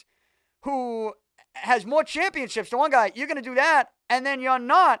evidence who has more championships than one guy. You're going to do that, and then you're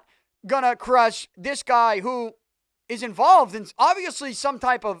not going to crush this guy who is involved in obviously some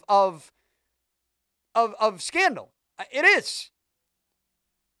type of scandal. It is.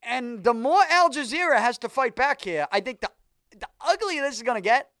 And the more Al Jazeera has to fight back here, I think the uglier this is going to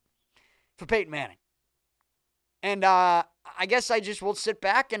get for Peyton Manning. And I guess I just will sit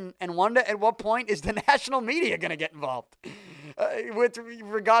back and wonder at what point is the national media going to get involved with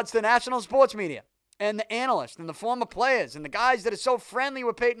regards to national sports media and the analysts and the former players and the guys that are so friendly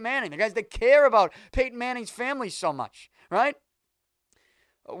with Peyton Manning, the guys that care about Peyton Manning's family so much, right?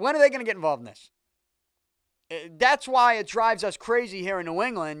 When are they going to get involved in this? That's why it drives us crazy here in New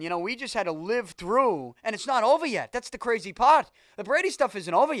England. You know, we just had to live through, and it's not over yet. That's the crazy part. The Brady stuff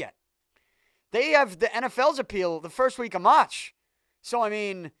isn't over yet. They have the NFL's appeal the first week of March. So, I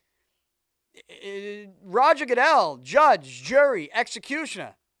mean, Roger Goodell, judge, jury,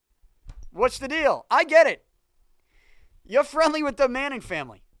 executioner. What's the deal? I get it. You're friendly with the Manning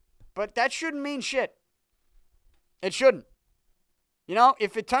family, but that shouldn't mean shit. It shouldn't. You know,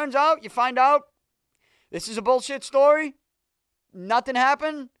 if it turns out, you find out, this is a bullshit story, nothing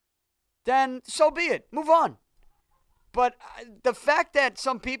happened, then so be it. Move on. But the fact that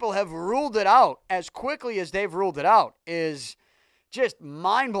some people have ruled it out as quickly as they've ruled it out is just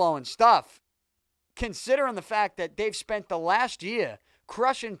mind-blowing stuff, considering the fact that they've spent the last year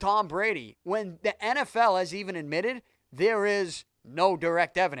crushing Tom Brady when the NFL has even admitted there is no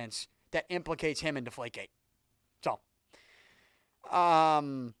direct evidence that implicates him in Deflategate. So,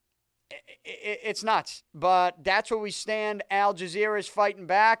 it's nuts, but that's where we stand. Al Jazeera is fighting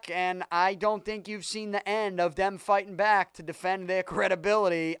back, and I don't think you've seen the end of them fighting back to defend their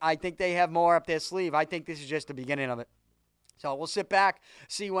credibility. I think they have more up their sleeve. I think this is just the beginning of it. So we'll sit back,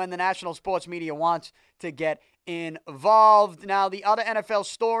 see when the national sports media wants to get involved. Now, the other NFL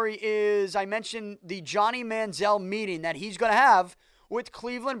story is, I mentioned the Johnny Manziel meeting that he's going to have with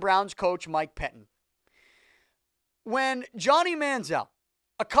Cleveland Browns coach Mike Pettin. When Johnny Manziel,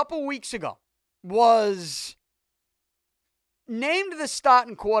 a couple weeks ago, was named the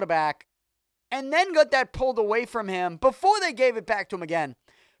starting quarterback and then got that pulled away from him before they gave it back to him again.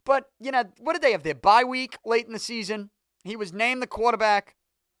 But, you know, what did they have? Their bye week late in the season. He was named the quarterback.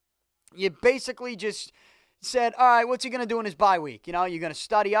 You basically just said, all right, what's he going to do in his bye week? You know, you're going to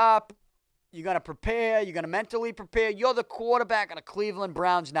study up. You're going to prepare. You're going to mentally prepare. You're the quarterback of the Cleveland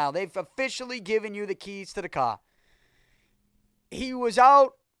Browns now. They've officially given you the keys to the car. He was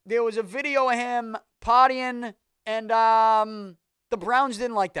out. There was a video of him partying, and the Browns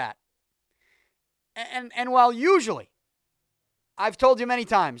didn't like that. And while usually, I've told you many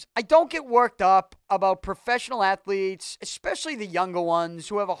times, I don't get worked up about professional athletes, especially the younger ones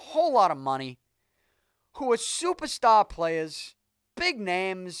who have a whole lot of money, who are superstar players, big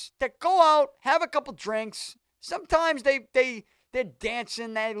names, that go out, have a couple drinks. Sometimes they're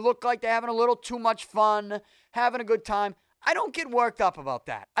dancing. They look like they're having a little too much fun, having a good time. I don't get worked up about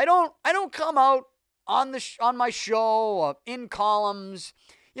that. I don't come out on my show or in columns.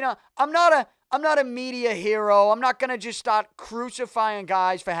 You know, I'm not a media hero. I'm not going to just start crucifying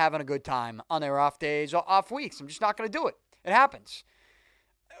guys for having a good time on their off days or off weeks. I'm just not going to do it. It happens.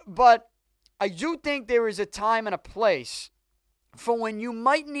 But I do think there is a time and a place for when you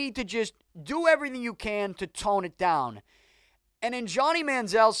might need to just do everything you can to tone it down. And in Johnny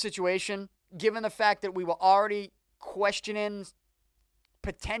Manziel's situation, given the fact that we were already questioning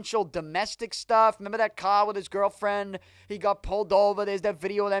potential domestic stuff. Remember that car with his girlfriend? He got pulled over. There's that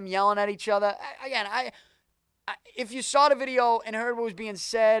video of them yelling at each other. Again, if you saw the video and heard what was being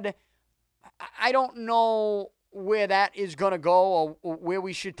said, I don't know where that is going to go or where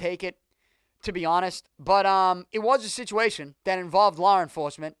we should take it, to be honest. But it was a situation that involved law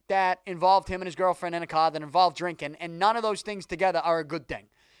enforcement, that involved him and his girlfriend in a car, that involved drinking, and none of those things together are a good thing.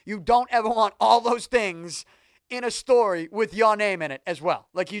 You don't ever want all those things in a story with your name in it as well.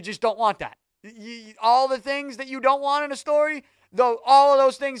 Like, you just don't want that. All the things that you don't want in a story, though, all of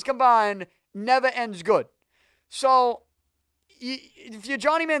those things combined never ends good. So, if you're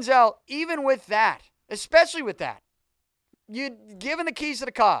Johnny Manziel, even with that, especially with that, you're given the keys to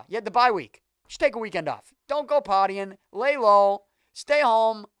the car. You had the bye week. Just take a weekend off. Don't go partying. Lay low. Stay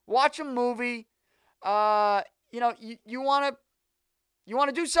home. Watch a movie. You want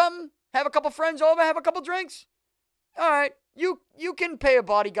to do something? Have a couple friends over. Have a couple drinks. All right, you can pay a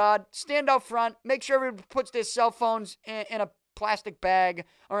bodyguard, stand out front, make sure everybody puts their cell phones in a plastic bag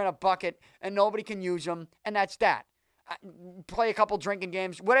or in a bucket, and nobody can use them, and that's that. Play a couple drinking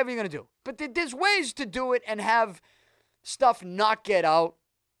games, whatever you're going to do. But there's ways to do it and have stuff not get out,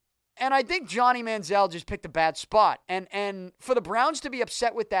 and I think Johnny Manziel just picked a bad spot. And for the Browns to be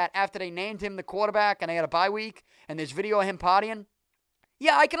upset with that after they named him the quarterback and they had a bye week and there's video of him partying,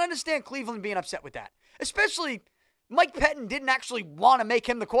 yeah, I can understand Cleveland being upset with that, especially Mike Pettin didn't actually want to make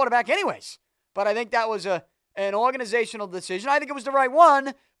him the quarterback anyways. But I think that was an organizational decision. I think it was the right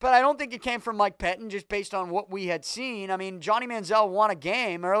one, but I don't think it came from Mike Pettin just based on what we had seen. I mean, Johnny Manziel won a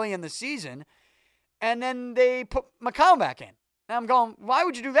game early in the season, and then they put McCown back in. And I'm going, why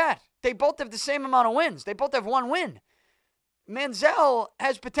would you do that? They both have the same amount of wins. They both have one win. Manziel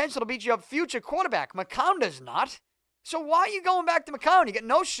has potential to beat you up future quarterback. McCown does not. So why are you going back to McCown? You get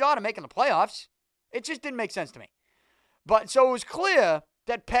no shot of making the playoffs. It just didn't make sense to me. But so it was clear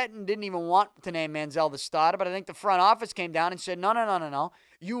that Pettin didn't even want to name Manziel the starter, but I think the front office came down and said, no.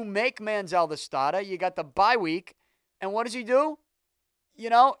 You make Manziel the starter. You got the bye week. And what does he do?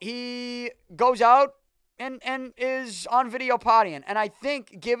 He goes out and is on video partying. And I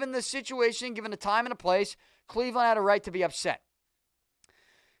think given the situation, given the time and the place, Cleveland had a right to be upset.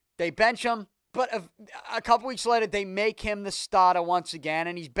 They bench him, but a couple weeks later, they make him the starter once again,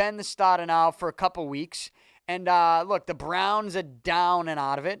 and he's been the starter now for a couple weeks. And look, the Browns are down and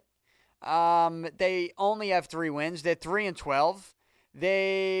out of it. They only have 3 wins. They're 3-12.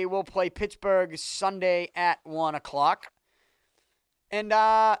 They will play Pittsburgh Sunday at 1 o'clock. And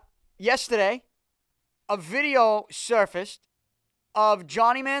yesterday, a video surfaced of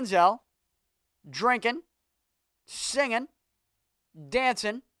Johnny Manziel drinking, singing,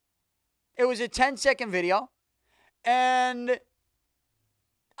 dancing. It was a 10-second video. And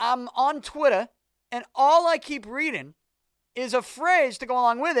I'm on Twitter, and all I keep reading is a phrase to go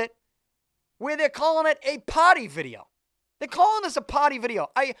along with it where they're calling it a party video. They're calling this a party video.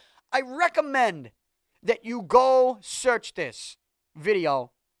 I recommend that you go search this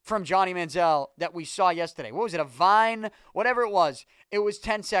video from Johnny Manziel that we saw yesterday. What was it, a Vine? Whatever it was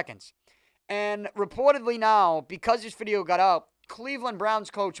 10 seconds. And reportedly now, because this video got out, Cleveland Browns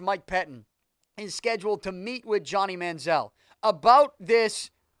coach Mike Pettin is scheduled to meet with Johnny Manziel about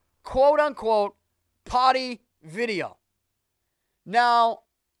this quote-unquote party video. Now,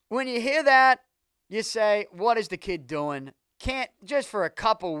 when you hear that, you say, what is the kid doing? Just for a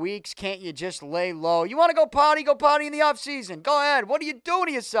couple weeks, can't you just lay low? You want to go party in the offseason. Go ahead. What are you doing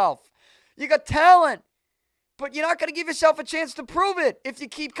to yourself? You got talent, but you're not going to give yourself a chance to prove it if you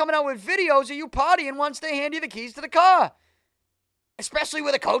keep coming out with videos of you partying once they hand you the keys to the car. Especially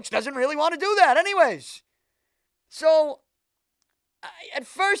where the coach doesn't really want to do that anyways. So, at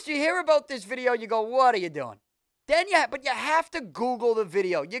first you hear about this video, you go, what are you doing? But you have to Google the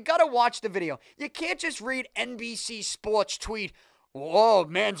video. You got to watch the video. You can't just read NBC Sports tweet, whoa,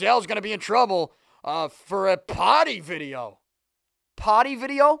 Manziel's going to be in trouble for a party video. Party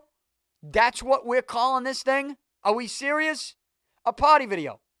video? That's what we're calling this thing? Are we serious? A party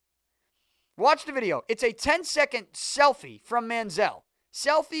video. Watch the video. It's a 10-second selfie from Manziel.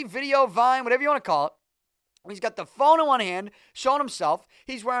 Selfie, video, Vine, whatever you want to call it. He's got the phone in one hand, showing himself.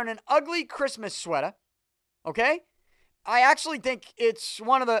 He's wearing an ugly Christmas sweater. Okay? I actually think it's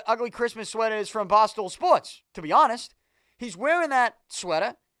one of the ugly Christmas sweaters from Barstool Sports, to be honest. He's wearing that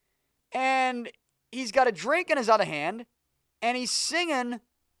sweater, and he's got a drink in his other hand, and he's singing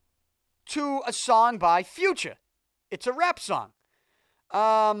to a song by Future. It's a rap song.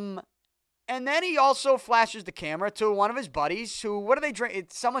 And then he also flashes the camera to one of his buddies who, what do they drink?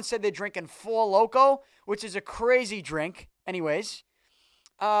 Someone said they're drinking Four Loko, which is a crazy drink. Anyways.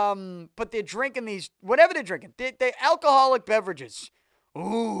 But they're drinking these, whatever they're drinking. They're alcoholic beverages.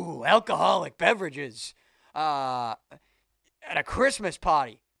 Ooh, alcoholic beverages. At a Christmas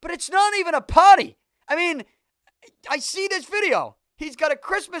party. But it's not even a party. I mean, I see this video. He's got a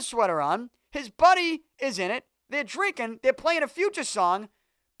Christmas sweater on. His buddy is in it. They're drinking. They're playing a Future song.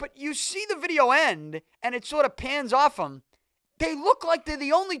 But you see the video end, and it sort of pans off them. They look like they're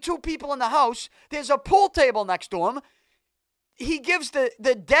the only 2 people in the house. There's a pool table next to him. He gives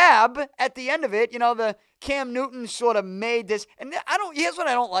the dab at the end of it. You know, the Cam Newton sort of made this. And here's what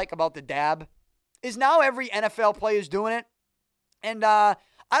I don't like about the dab. Is now every NFL player is doing it. And I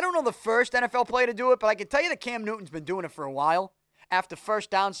don't know the first NFL player to do it, but I can tell you that Cam Newton's been doing it for a while. After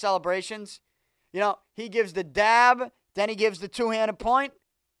first down celebrations. You know, he gives the dab, then he gives the 2-handed point.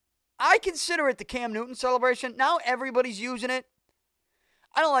 I consider it the Cam Newton celebration. Now everybody's using it.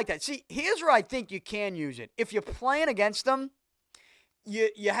 I don't like that. See, here's where I think you can use it. If you're playing against them,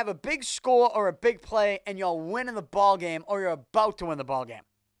 you have a big score or a big play, and you're winning the ball game, or you're about to win the ball game,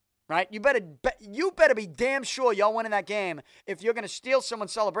 right? You better be damn sure you're winning that game if you're going to steal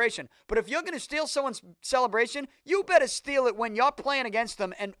someone's celebration. But if you're going to steal someone's celebration, you better steal it when you're playing against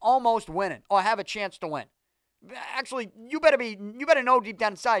them and almost winning or have a chance to win. Actually, you better know deep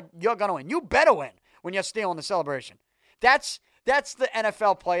down inside you're going to win. You better win when you're stealing the celebration. That's the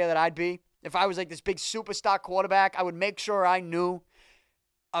NFL player that I'd be. If I was like this big superstar quarterback, I would make sure I knew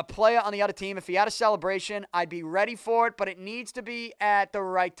a player on the other team, if he had a celebration, I'd be ready for it, but it needs to be at the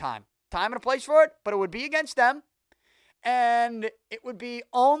right time. Time and a place for it, but it would be against them. And it would be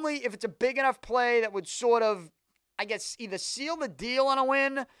only if it's a big enough play that would sort of, I guess, either seal the deal on a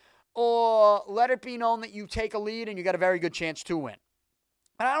win or let it be known that you take a lead and you got a very good chance to win.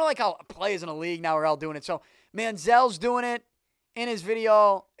 And I don't like how players in the league now are all doing it. So Manziel's doing it in his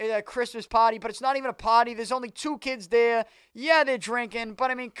video at a Christmas party, but it's not even a party. There's only 2 kids there. Yeah, they're drinking,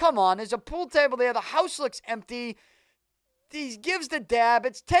 but I mean, come on. There's a pool table there. The house looks empty. He gives the dab.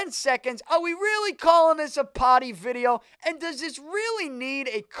 It's 10 seconds. Are we really calling this a party video? And does this really need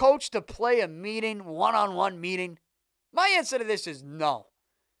a coach to play a meeting, one-on-one meeting? My answer to this is no.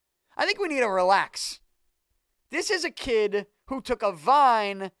 I think we need to relax. This is a kid who took a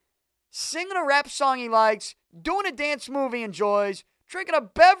Vine, singing a rap song he likes, doing a dance move he enjoys, drinking a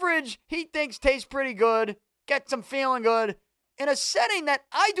beverage he thinks tastes pretty good, gets him feeling good, in a setting that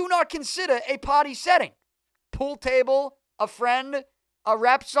I do not consider a party setting. Pool table, a friend, a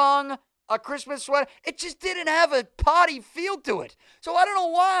rap song, a Christmas sweater. It just didn't have a party feel to it. So I don't know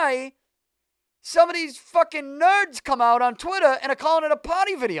why some of these fucking nerds come out on Twitter and are calling it a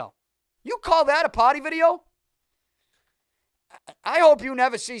party video. You call that a party video? I hope you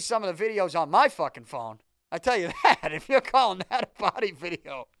never see some of the videos on my fucking phone. I tell you that, if you're calling that a party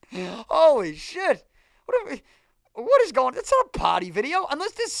video. Holy shit. What is going on? It's not a party video.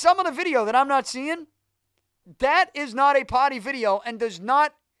 Unless there's some of the video that I'm not seeing. That is not a party video and this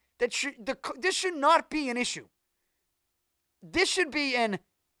should not be an issue. This should be an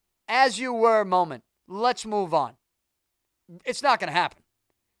as you were moment. Let's move on. It's not going to happen.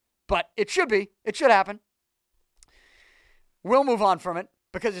 But it should be. It should happen. We'll move on from it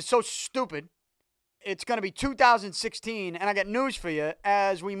because it's so stupid. It's going to be 2016, and I got news for you.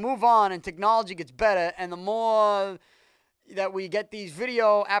 As we move on and technology gets better, and the more that we get these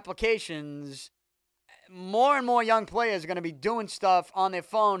video applications, more and more young players are going to be doing stuff on their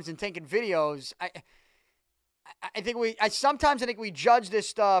phones and taking videos. I sometimes think we judge this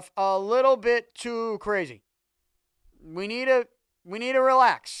stuff a little bit too crazy. We need to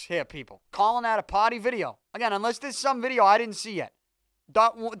relax here, people. Calling that a party video. Again, unless there's some video I didn't see yet.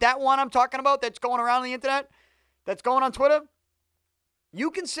 That one I'm talking about that's going around the internet, that's going on Twitter,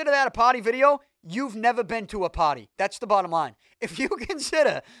 you consider that a party video, you've never been to a party. That's the bottom line. If you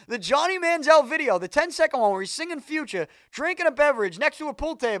consider the Johnny Manziel video, the 10-second one where he's singing Future, drinking a beverage next to a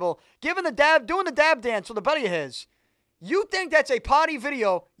pool table, doing the dab dance with a buddy of his, you think that's a party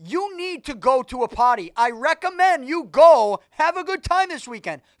video, you need to go to a party. I recommend you go have a good time this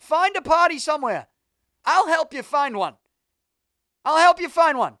weekend. Find a party somewhere. I'll help you find one.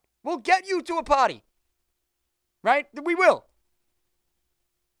 We'll get you to a party. Right? We will.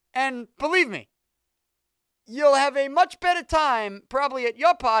 And believe me, you'll have a much better time probably at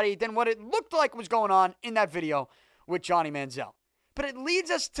your party than what it looked like was going on in that video with Johnny Manziel. But it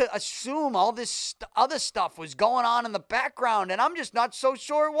leads us to assume all this other stuff was going on in the background, and I'm just not so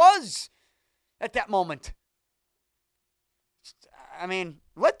sure it was at that moment. I mean,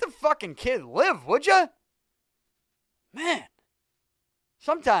 let the fucking kid live, would you? Man,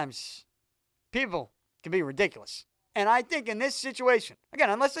 sometimes people can be ridiculous. And I think in this situation, again,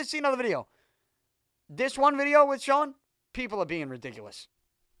 unless I see another video, this one video with Sean, people are being ridiculous.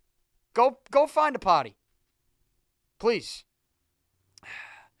 Go find a party. Please.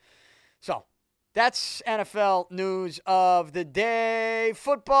 So, that's NFL news of the day.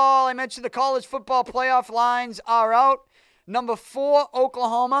 Football, I mentioned the college football playoff lines are out. Number 4,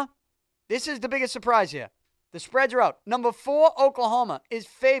 Oklahoma. This is the biggest surprise here. The spreads are out. Number 4, Oklahoma is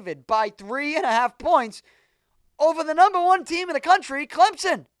favored by 3.5 points over the number 1 team in the country,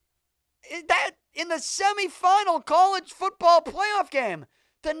 Clemson. That in the semifinal college football playoff game,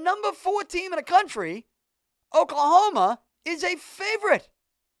 the number 4 team in the country, Oklahoma, is a favorite.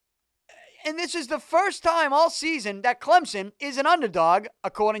 And this is the first time all season that Clemson is an underdog,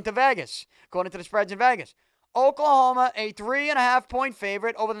 according to Vegas, according to the spreads in Vegas. Oklahoma, a 3.5 point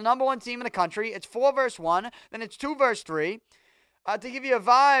favorite over the number 1 team in the country. It's 4 versus 1, then it's 2 versus 3. To give you a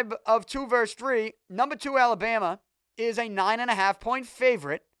vibe of 2 versus 3, number 2 Alabama is a 9.5 point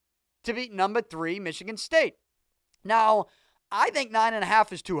favorite to beat number 3 Michigan State. Now, I think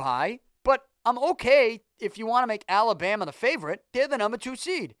 9.5 is too high, but I'm okay if you want to make Alabama the favorite. They're the number 2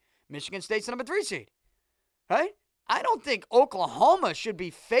 seed. Michigan State's the number 3 seed. Right? I don't think Oklahoma should be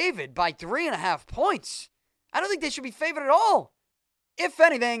favored by 3.5 points. I don't think they should be favored at all. If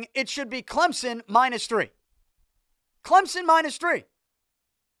anything, it should be Clemson minus 3. Clemson minus 3.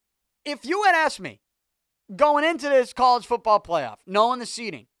 If you had asked me, going into this college football playoff, knowing the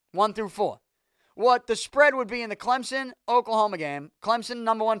seeding, 1 through 4, what the spread would be in the Clemson-Oklahoma game. Clemson,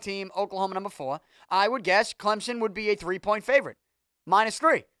 number 1 team, Oklahoma, number 4. I would guess Clemson would be a 3-point favorite.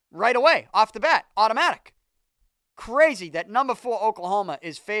 -3, right away, off the bat, automatic. Crazy that number 4 Oklahoma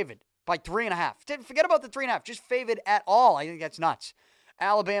is favored by 3.5. Forget about the 3.5, just favored at all. I think that's nuts.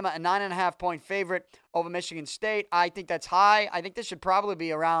 Alabama, a 9.5-point favorite over Michigan State. I think that's high. I think this should probably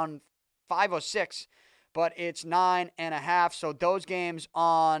be around 5 or 6, but it's 9.5. So those games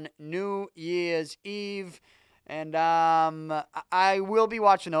on New Year's Eve. And I will be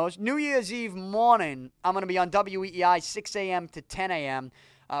watching those. New Year's Eve morning, I'm going to be on WEEI 6 a.m. to 10 a.m.,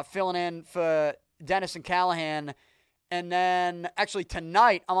 filling in for Dennis and Callahan. And then, actually,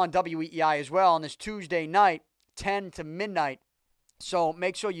 tonight, I'm on WEEI as well on this Tuesday night, 10 to midnight. So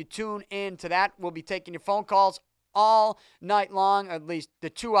make sure you tune in to that. We'll be taking your phone calls all night long, at least the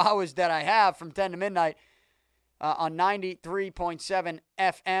 2 hours that I have from 10 to midnight on 93.7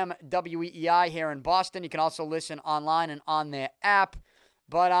 FM WEEI here in Boston. You can also listen online and on their app.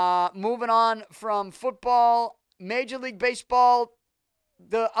 But moving on from football, Major League Baseball,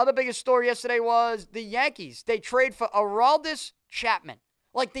 the other biggest story yesterday was the Yankees. They trade for Aroldis Chapman.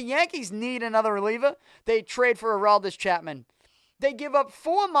 Like, the Yankees need another reliever. They trade for Aroldis Chapman. They give up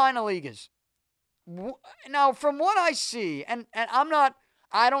 4 minor leaguers. Now, from what I see, and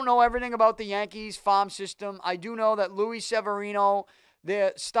I don't know everything about the Yankees farm system. I do know that Luis Severino,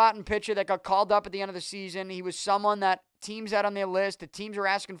 their starting pitcher that got called up at the end of the season, he was someone that teams had on their list, the teams are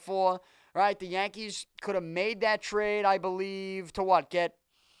asking for, right? The Yankees could have made that trade, I believe, to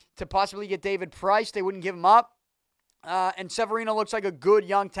possibly get David Price. They wouldn't give him up. And Severino looks like a good,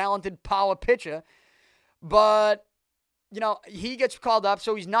 young, talented power pitcher. But he gets called up,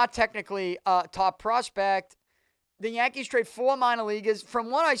 so he's not technically a top prospect. The Yankees trade 4 minor leaguers.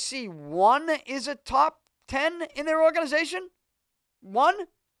 From what I see, 1 is a top 10 in their organization. 1?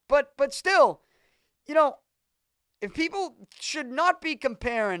 But still, if people should not be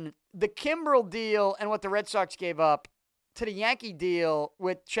comparing the Kimbrel deal and what the Red Sox gave up to the Yankee deal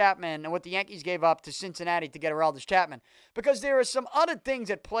with Chapman and what the Yankees gave up to Cincinnati to get Aroldis Chapman, because there are some other things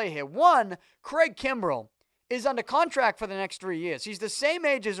at play here. 1, Craig Kimbrel is under contract for the next 3 years. He's the same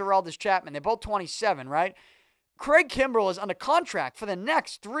age as Aroldis Chapman. They're both 27, right? Craig Kimbrel is under contract for the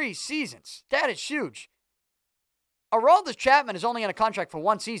next 3 seasons. That is huge. Aroldis Chapman is only under contract for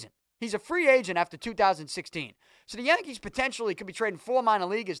 1 season. He's a free agent after 2016. So the Yankees potentially could be trading 4 minor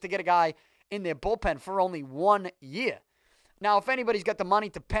leaguers to get a guy in their bullpen for only 1 year. Now, if anybody's got the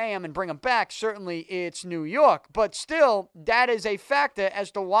money to pay him and bring him back, certainly it's New York. But still, that is a factor as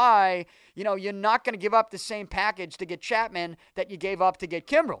to why, you're not going to give up the same package to get Chapman that you gave up to get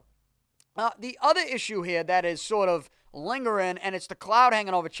Kimbrel. The other issue here that is sort of lingering, and it's the cloud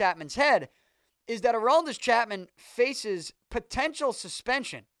hanging over Chapman's head, is that Aroldis Chapman faces potential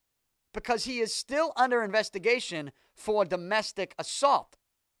suspension because he is still under investigation for domestic assault,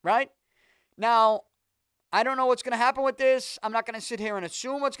 right? Now, I don't know what's going to happen with this. I'm not going to sit here and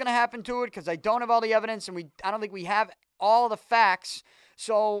assume what's going to happen to it because I don't have all the evidence and I don't think we have all the facts.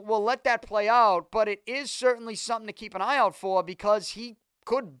 So we'll let that play out. But it is certainly something to keep an eye out for because he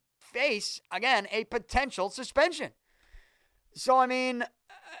could face, again, a potential suspension. So,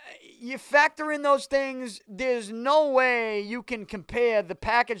 you factor in those things, there's no way you can compare the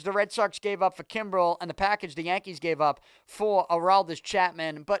package the Red Sox gave up for Kimbrel and the package the Yankees gave up for Aroldis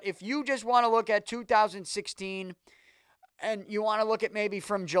Chapman. But if you just want to look at 2016 and you want to look at maybe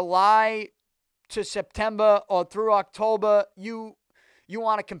from July to September or through October, you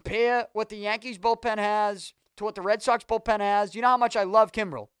want to compare what the Yankees bullpen has to what the Red Sox bullpen has. You know how much I love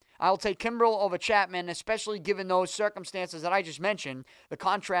Kimbrel. I'll take Kimbrel over Chapman, especially given those circumstances that I just mentioned, the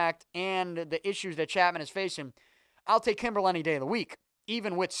contract and the issues that Chapman is facing. I'll take Kimbrel any day of the week,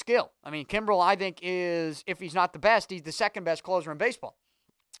 even with skill. Kimbrel, I think, is, if he's not the best, he's the second best closer in baseball.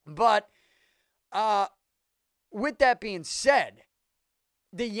 But with that being said,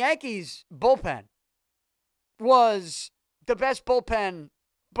 the Yankees bullpen was the best bullpen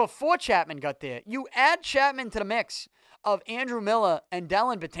before Chapman got there. You add Chapman to the mix of Andrew Miller and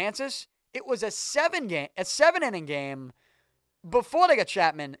Dellin Betances, it was a 7-inning game before they got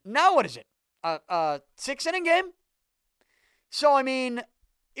Chapman. Now what is it? A 6-inning game? So,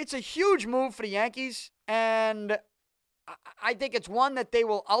 it's a huge move for the Yankees, and I think it's one that they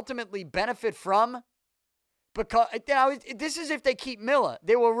will ultimately benefit from because, this is if they keep Miller.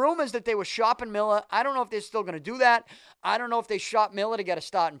 There were rumors that they were shopping Miller. I don't know if they're still going to do that. I don't know if they shop Miller to get a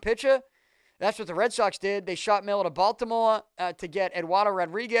starting pitcher. That's what the Red Sox did. They shot Miller to Baltimore to get Eduardo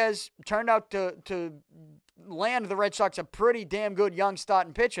Rodriguez. Turned out to land the Red Sox a pretty damn good young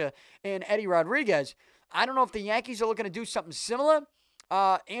starting pitcher in Eddie Rodriguez. I don't know if the Yankees are looking to do something similar.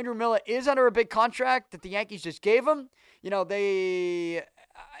 Andrew Miller is under a big contract that the Yankees just gave him. They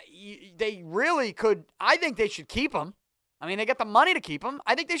really could. I think they should keep him. I mean, they got the money to keep him.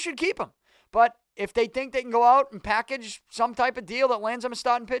 I think they should keep him. But if they think they can go out and package some type of deal that lands him a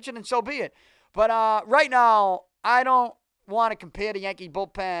starting pitcher, then so be it. But right now, I don't want to compare the Yankee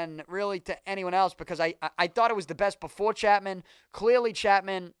bullpen really to anyone else because I thought it was the best before Chapman. Clearly,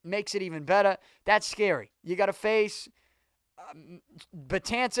 Chapman makes it even better. That's scary. You got to face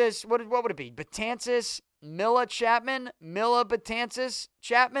Betances. What would it be? Betances, Miller, Chapman, Miller, Betances,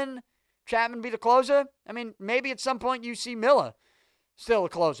 Chapman. Chapman be the closer? I mean, maybe at some point you see Miller still a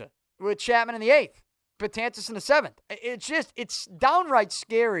closer with Chapman in the 8th, Betances in the 7th. It's downright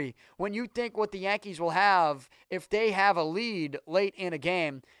scary when you think what the Yankees will have if they have a lead late in a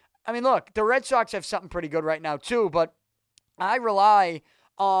game. I mean, look, the Red Sox have something pretty good right now too, but I rely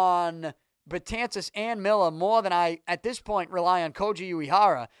on Betances and Miller more than I, at this point, rely on Koji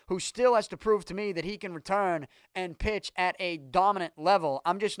Uehara, who still has to prove to me that he can return and pitch at a dominant level.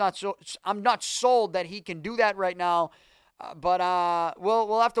 I'm not sold that he can do that right now, but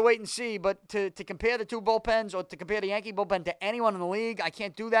we'll have to wait and see. But to compare the two bullpens or to compare the Yankee bullpen to anyone in the league, I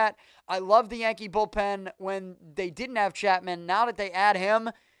can't do that. I love the Yankee bullpen when they didn't have Chapman. Now that they add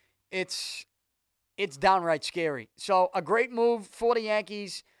him, it's downright scary. So a great move for the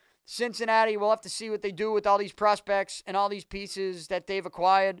Yankees. Cincinnati, we'll have to see what they do with all these prospects and all these pieces that they've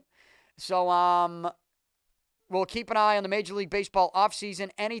acquired. So we'll keep an eye on the Major League Baseball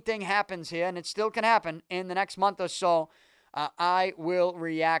offseason. Anything happens here, and it still can happen in the next month or so, I will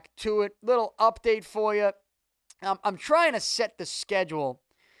react to it. Little update for you. I'm trying to set the schedule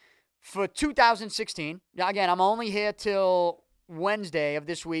for 2016. Now, again, I'm only here till Wednesday of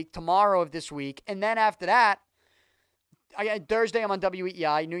this week, tomorrow of this week, and then after that, Thursday, I'm on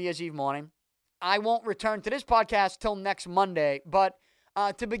WEEI, New Year's Eve morning. I won't return to this podcast till next Monday, but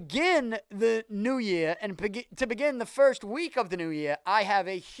to begin the new year and to begin the first week of the new year, I have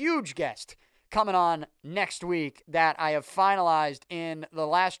a huge guest coming on next week that I have finalized in the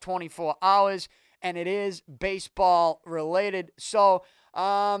last 24 hours, and it is baseball related. So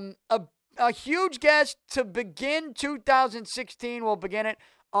a huge guest to begin 2016. We'll begin it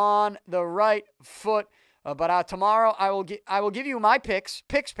on the right foot. But tomorrow I will give you my picks,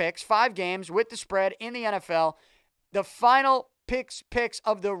 5 games with the spread in the NFL. The final picks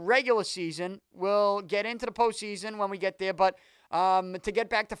of the regular season. We'll get into the postseason when we get there, but to get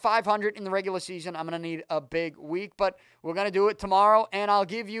back to 500 in the regular season, I'm going to need a big week, but we're going to do it tomorrow, and I'll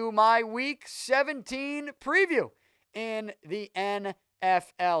give you my Week 17 preview in the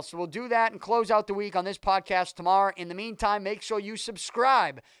NFL. So we'll do that and close out the week on this podcast tomorrow. In the meantime, make sure you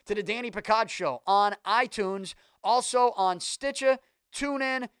subscribe to the Danny Picard Show on iTunes, also on Stitcher,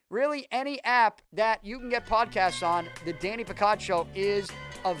 TuneIn, really any app that you can get podcasts on. The Danny Picard Show is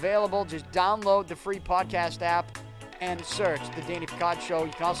available. Just download the free podcast app and search the Danny Picard Show.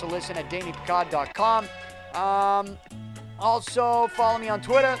 You can also listen at DannyPicard.com. Also, follow me on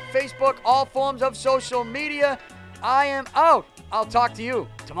Twitter, Facebook, all forms of social media. I am out. I'll talk to you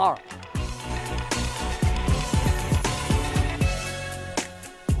tomorrow.